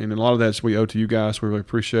for us, and a lot of that we owe to you guys. We really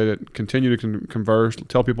appreciate it. Continue to converse.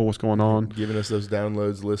 Tell people what's going on. Giving us those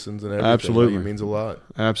downloads, listens, and everything. Absolutely. It means a lot.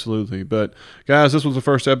 Absolutely. But, guys, this was the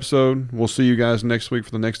first episode. We'll see you guys next week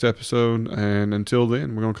for the next episode. And until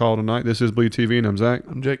then, we're going to call it a night. This is Bleed TV, and I'm Zach.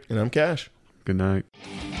 I'm Jake. And I'm Cash. Good night.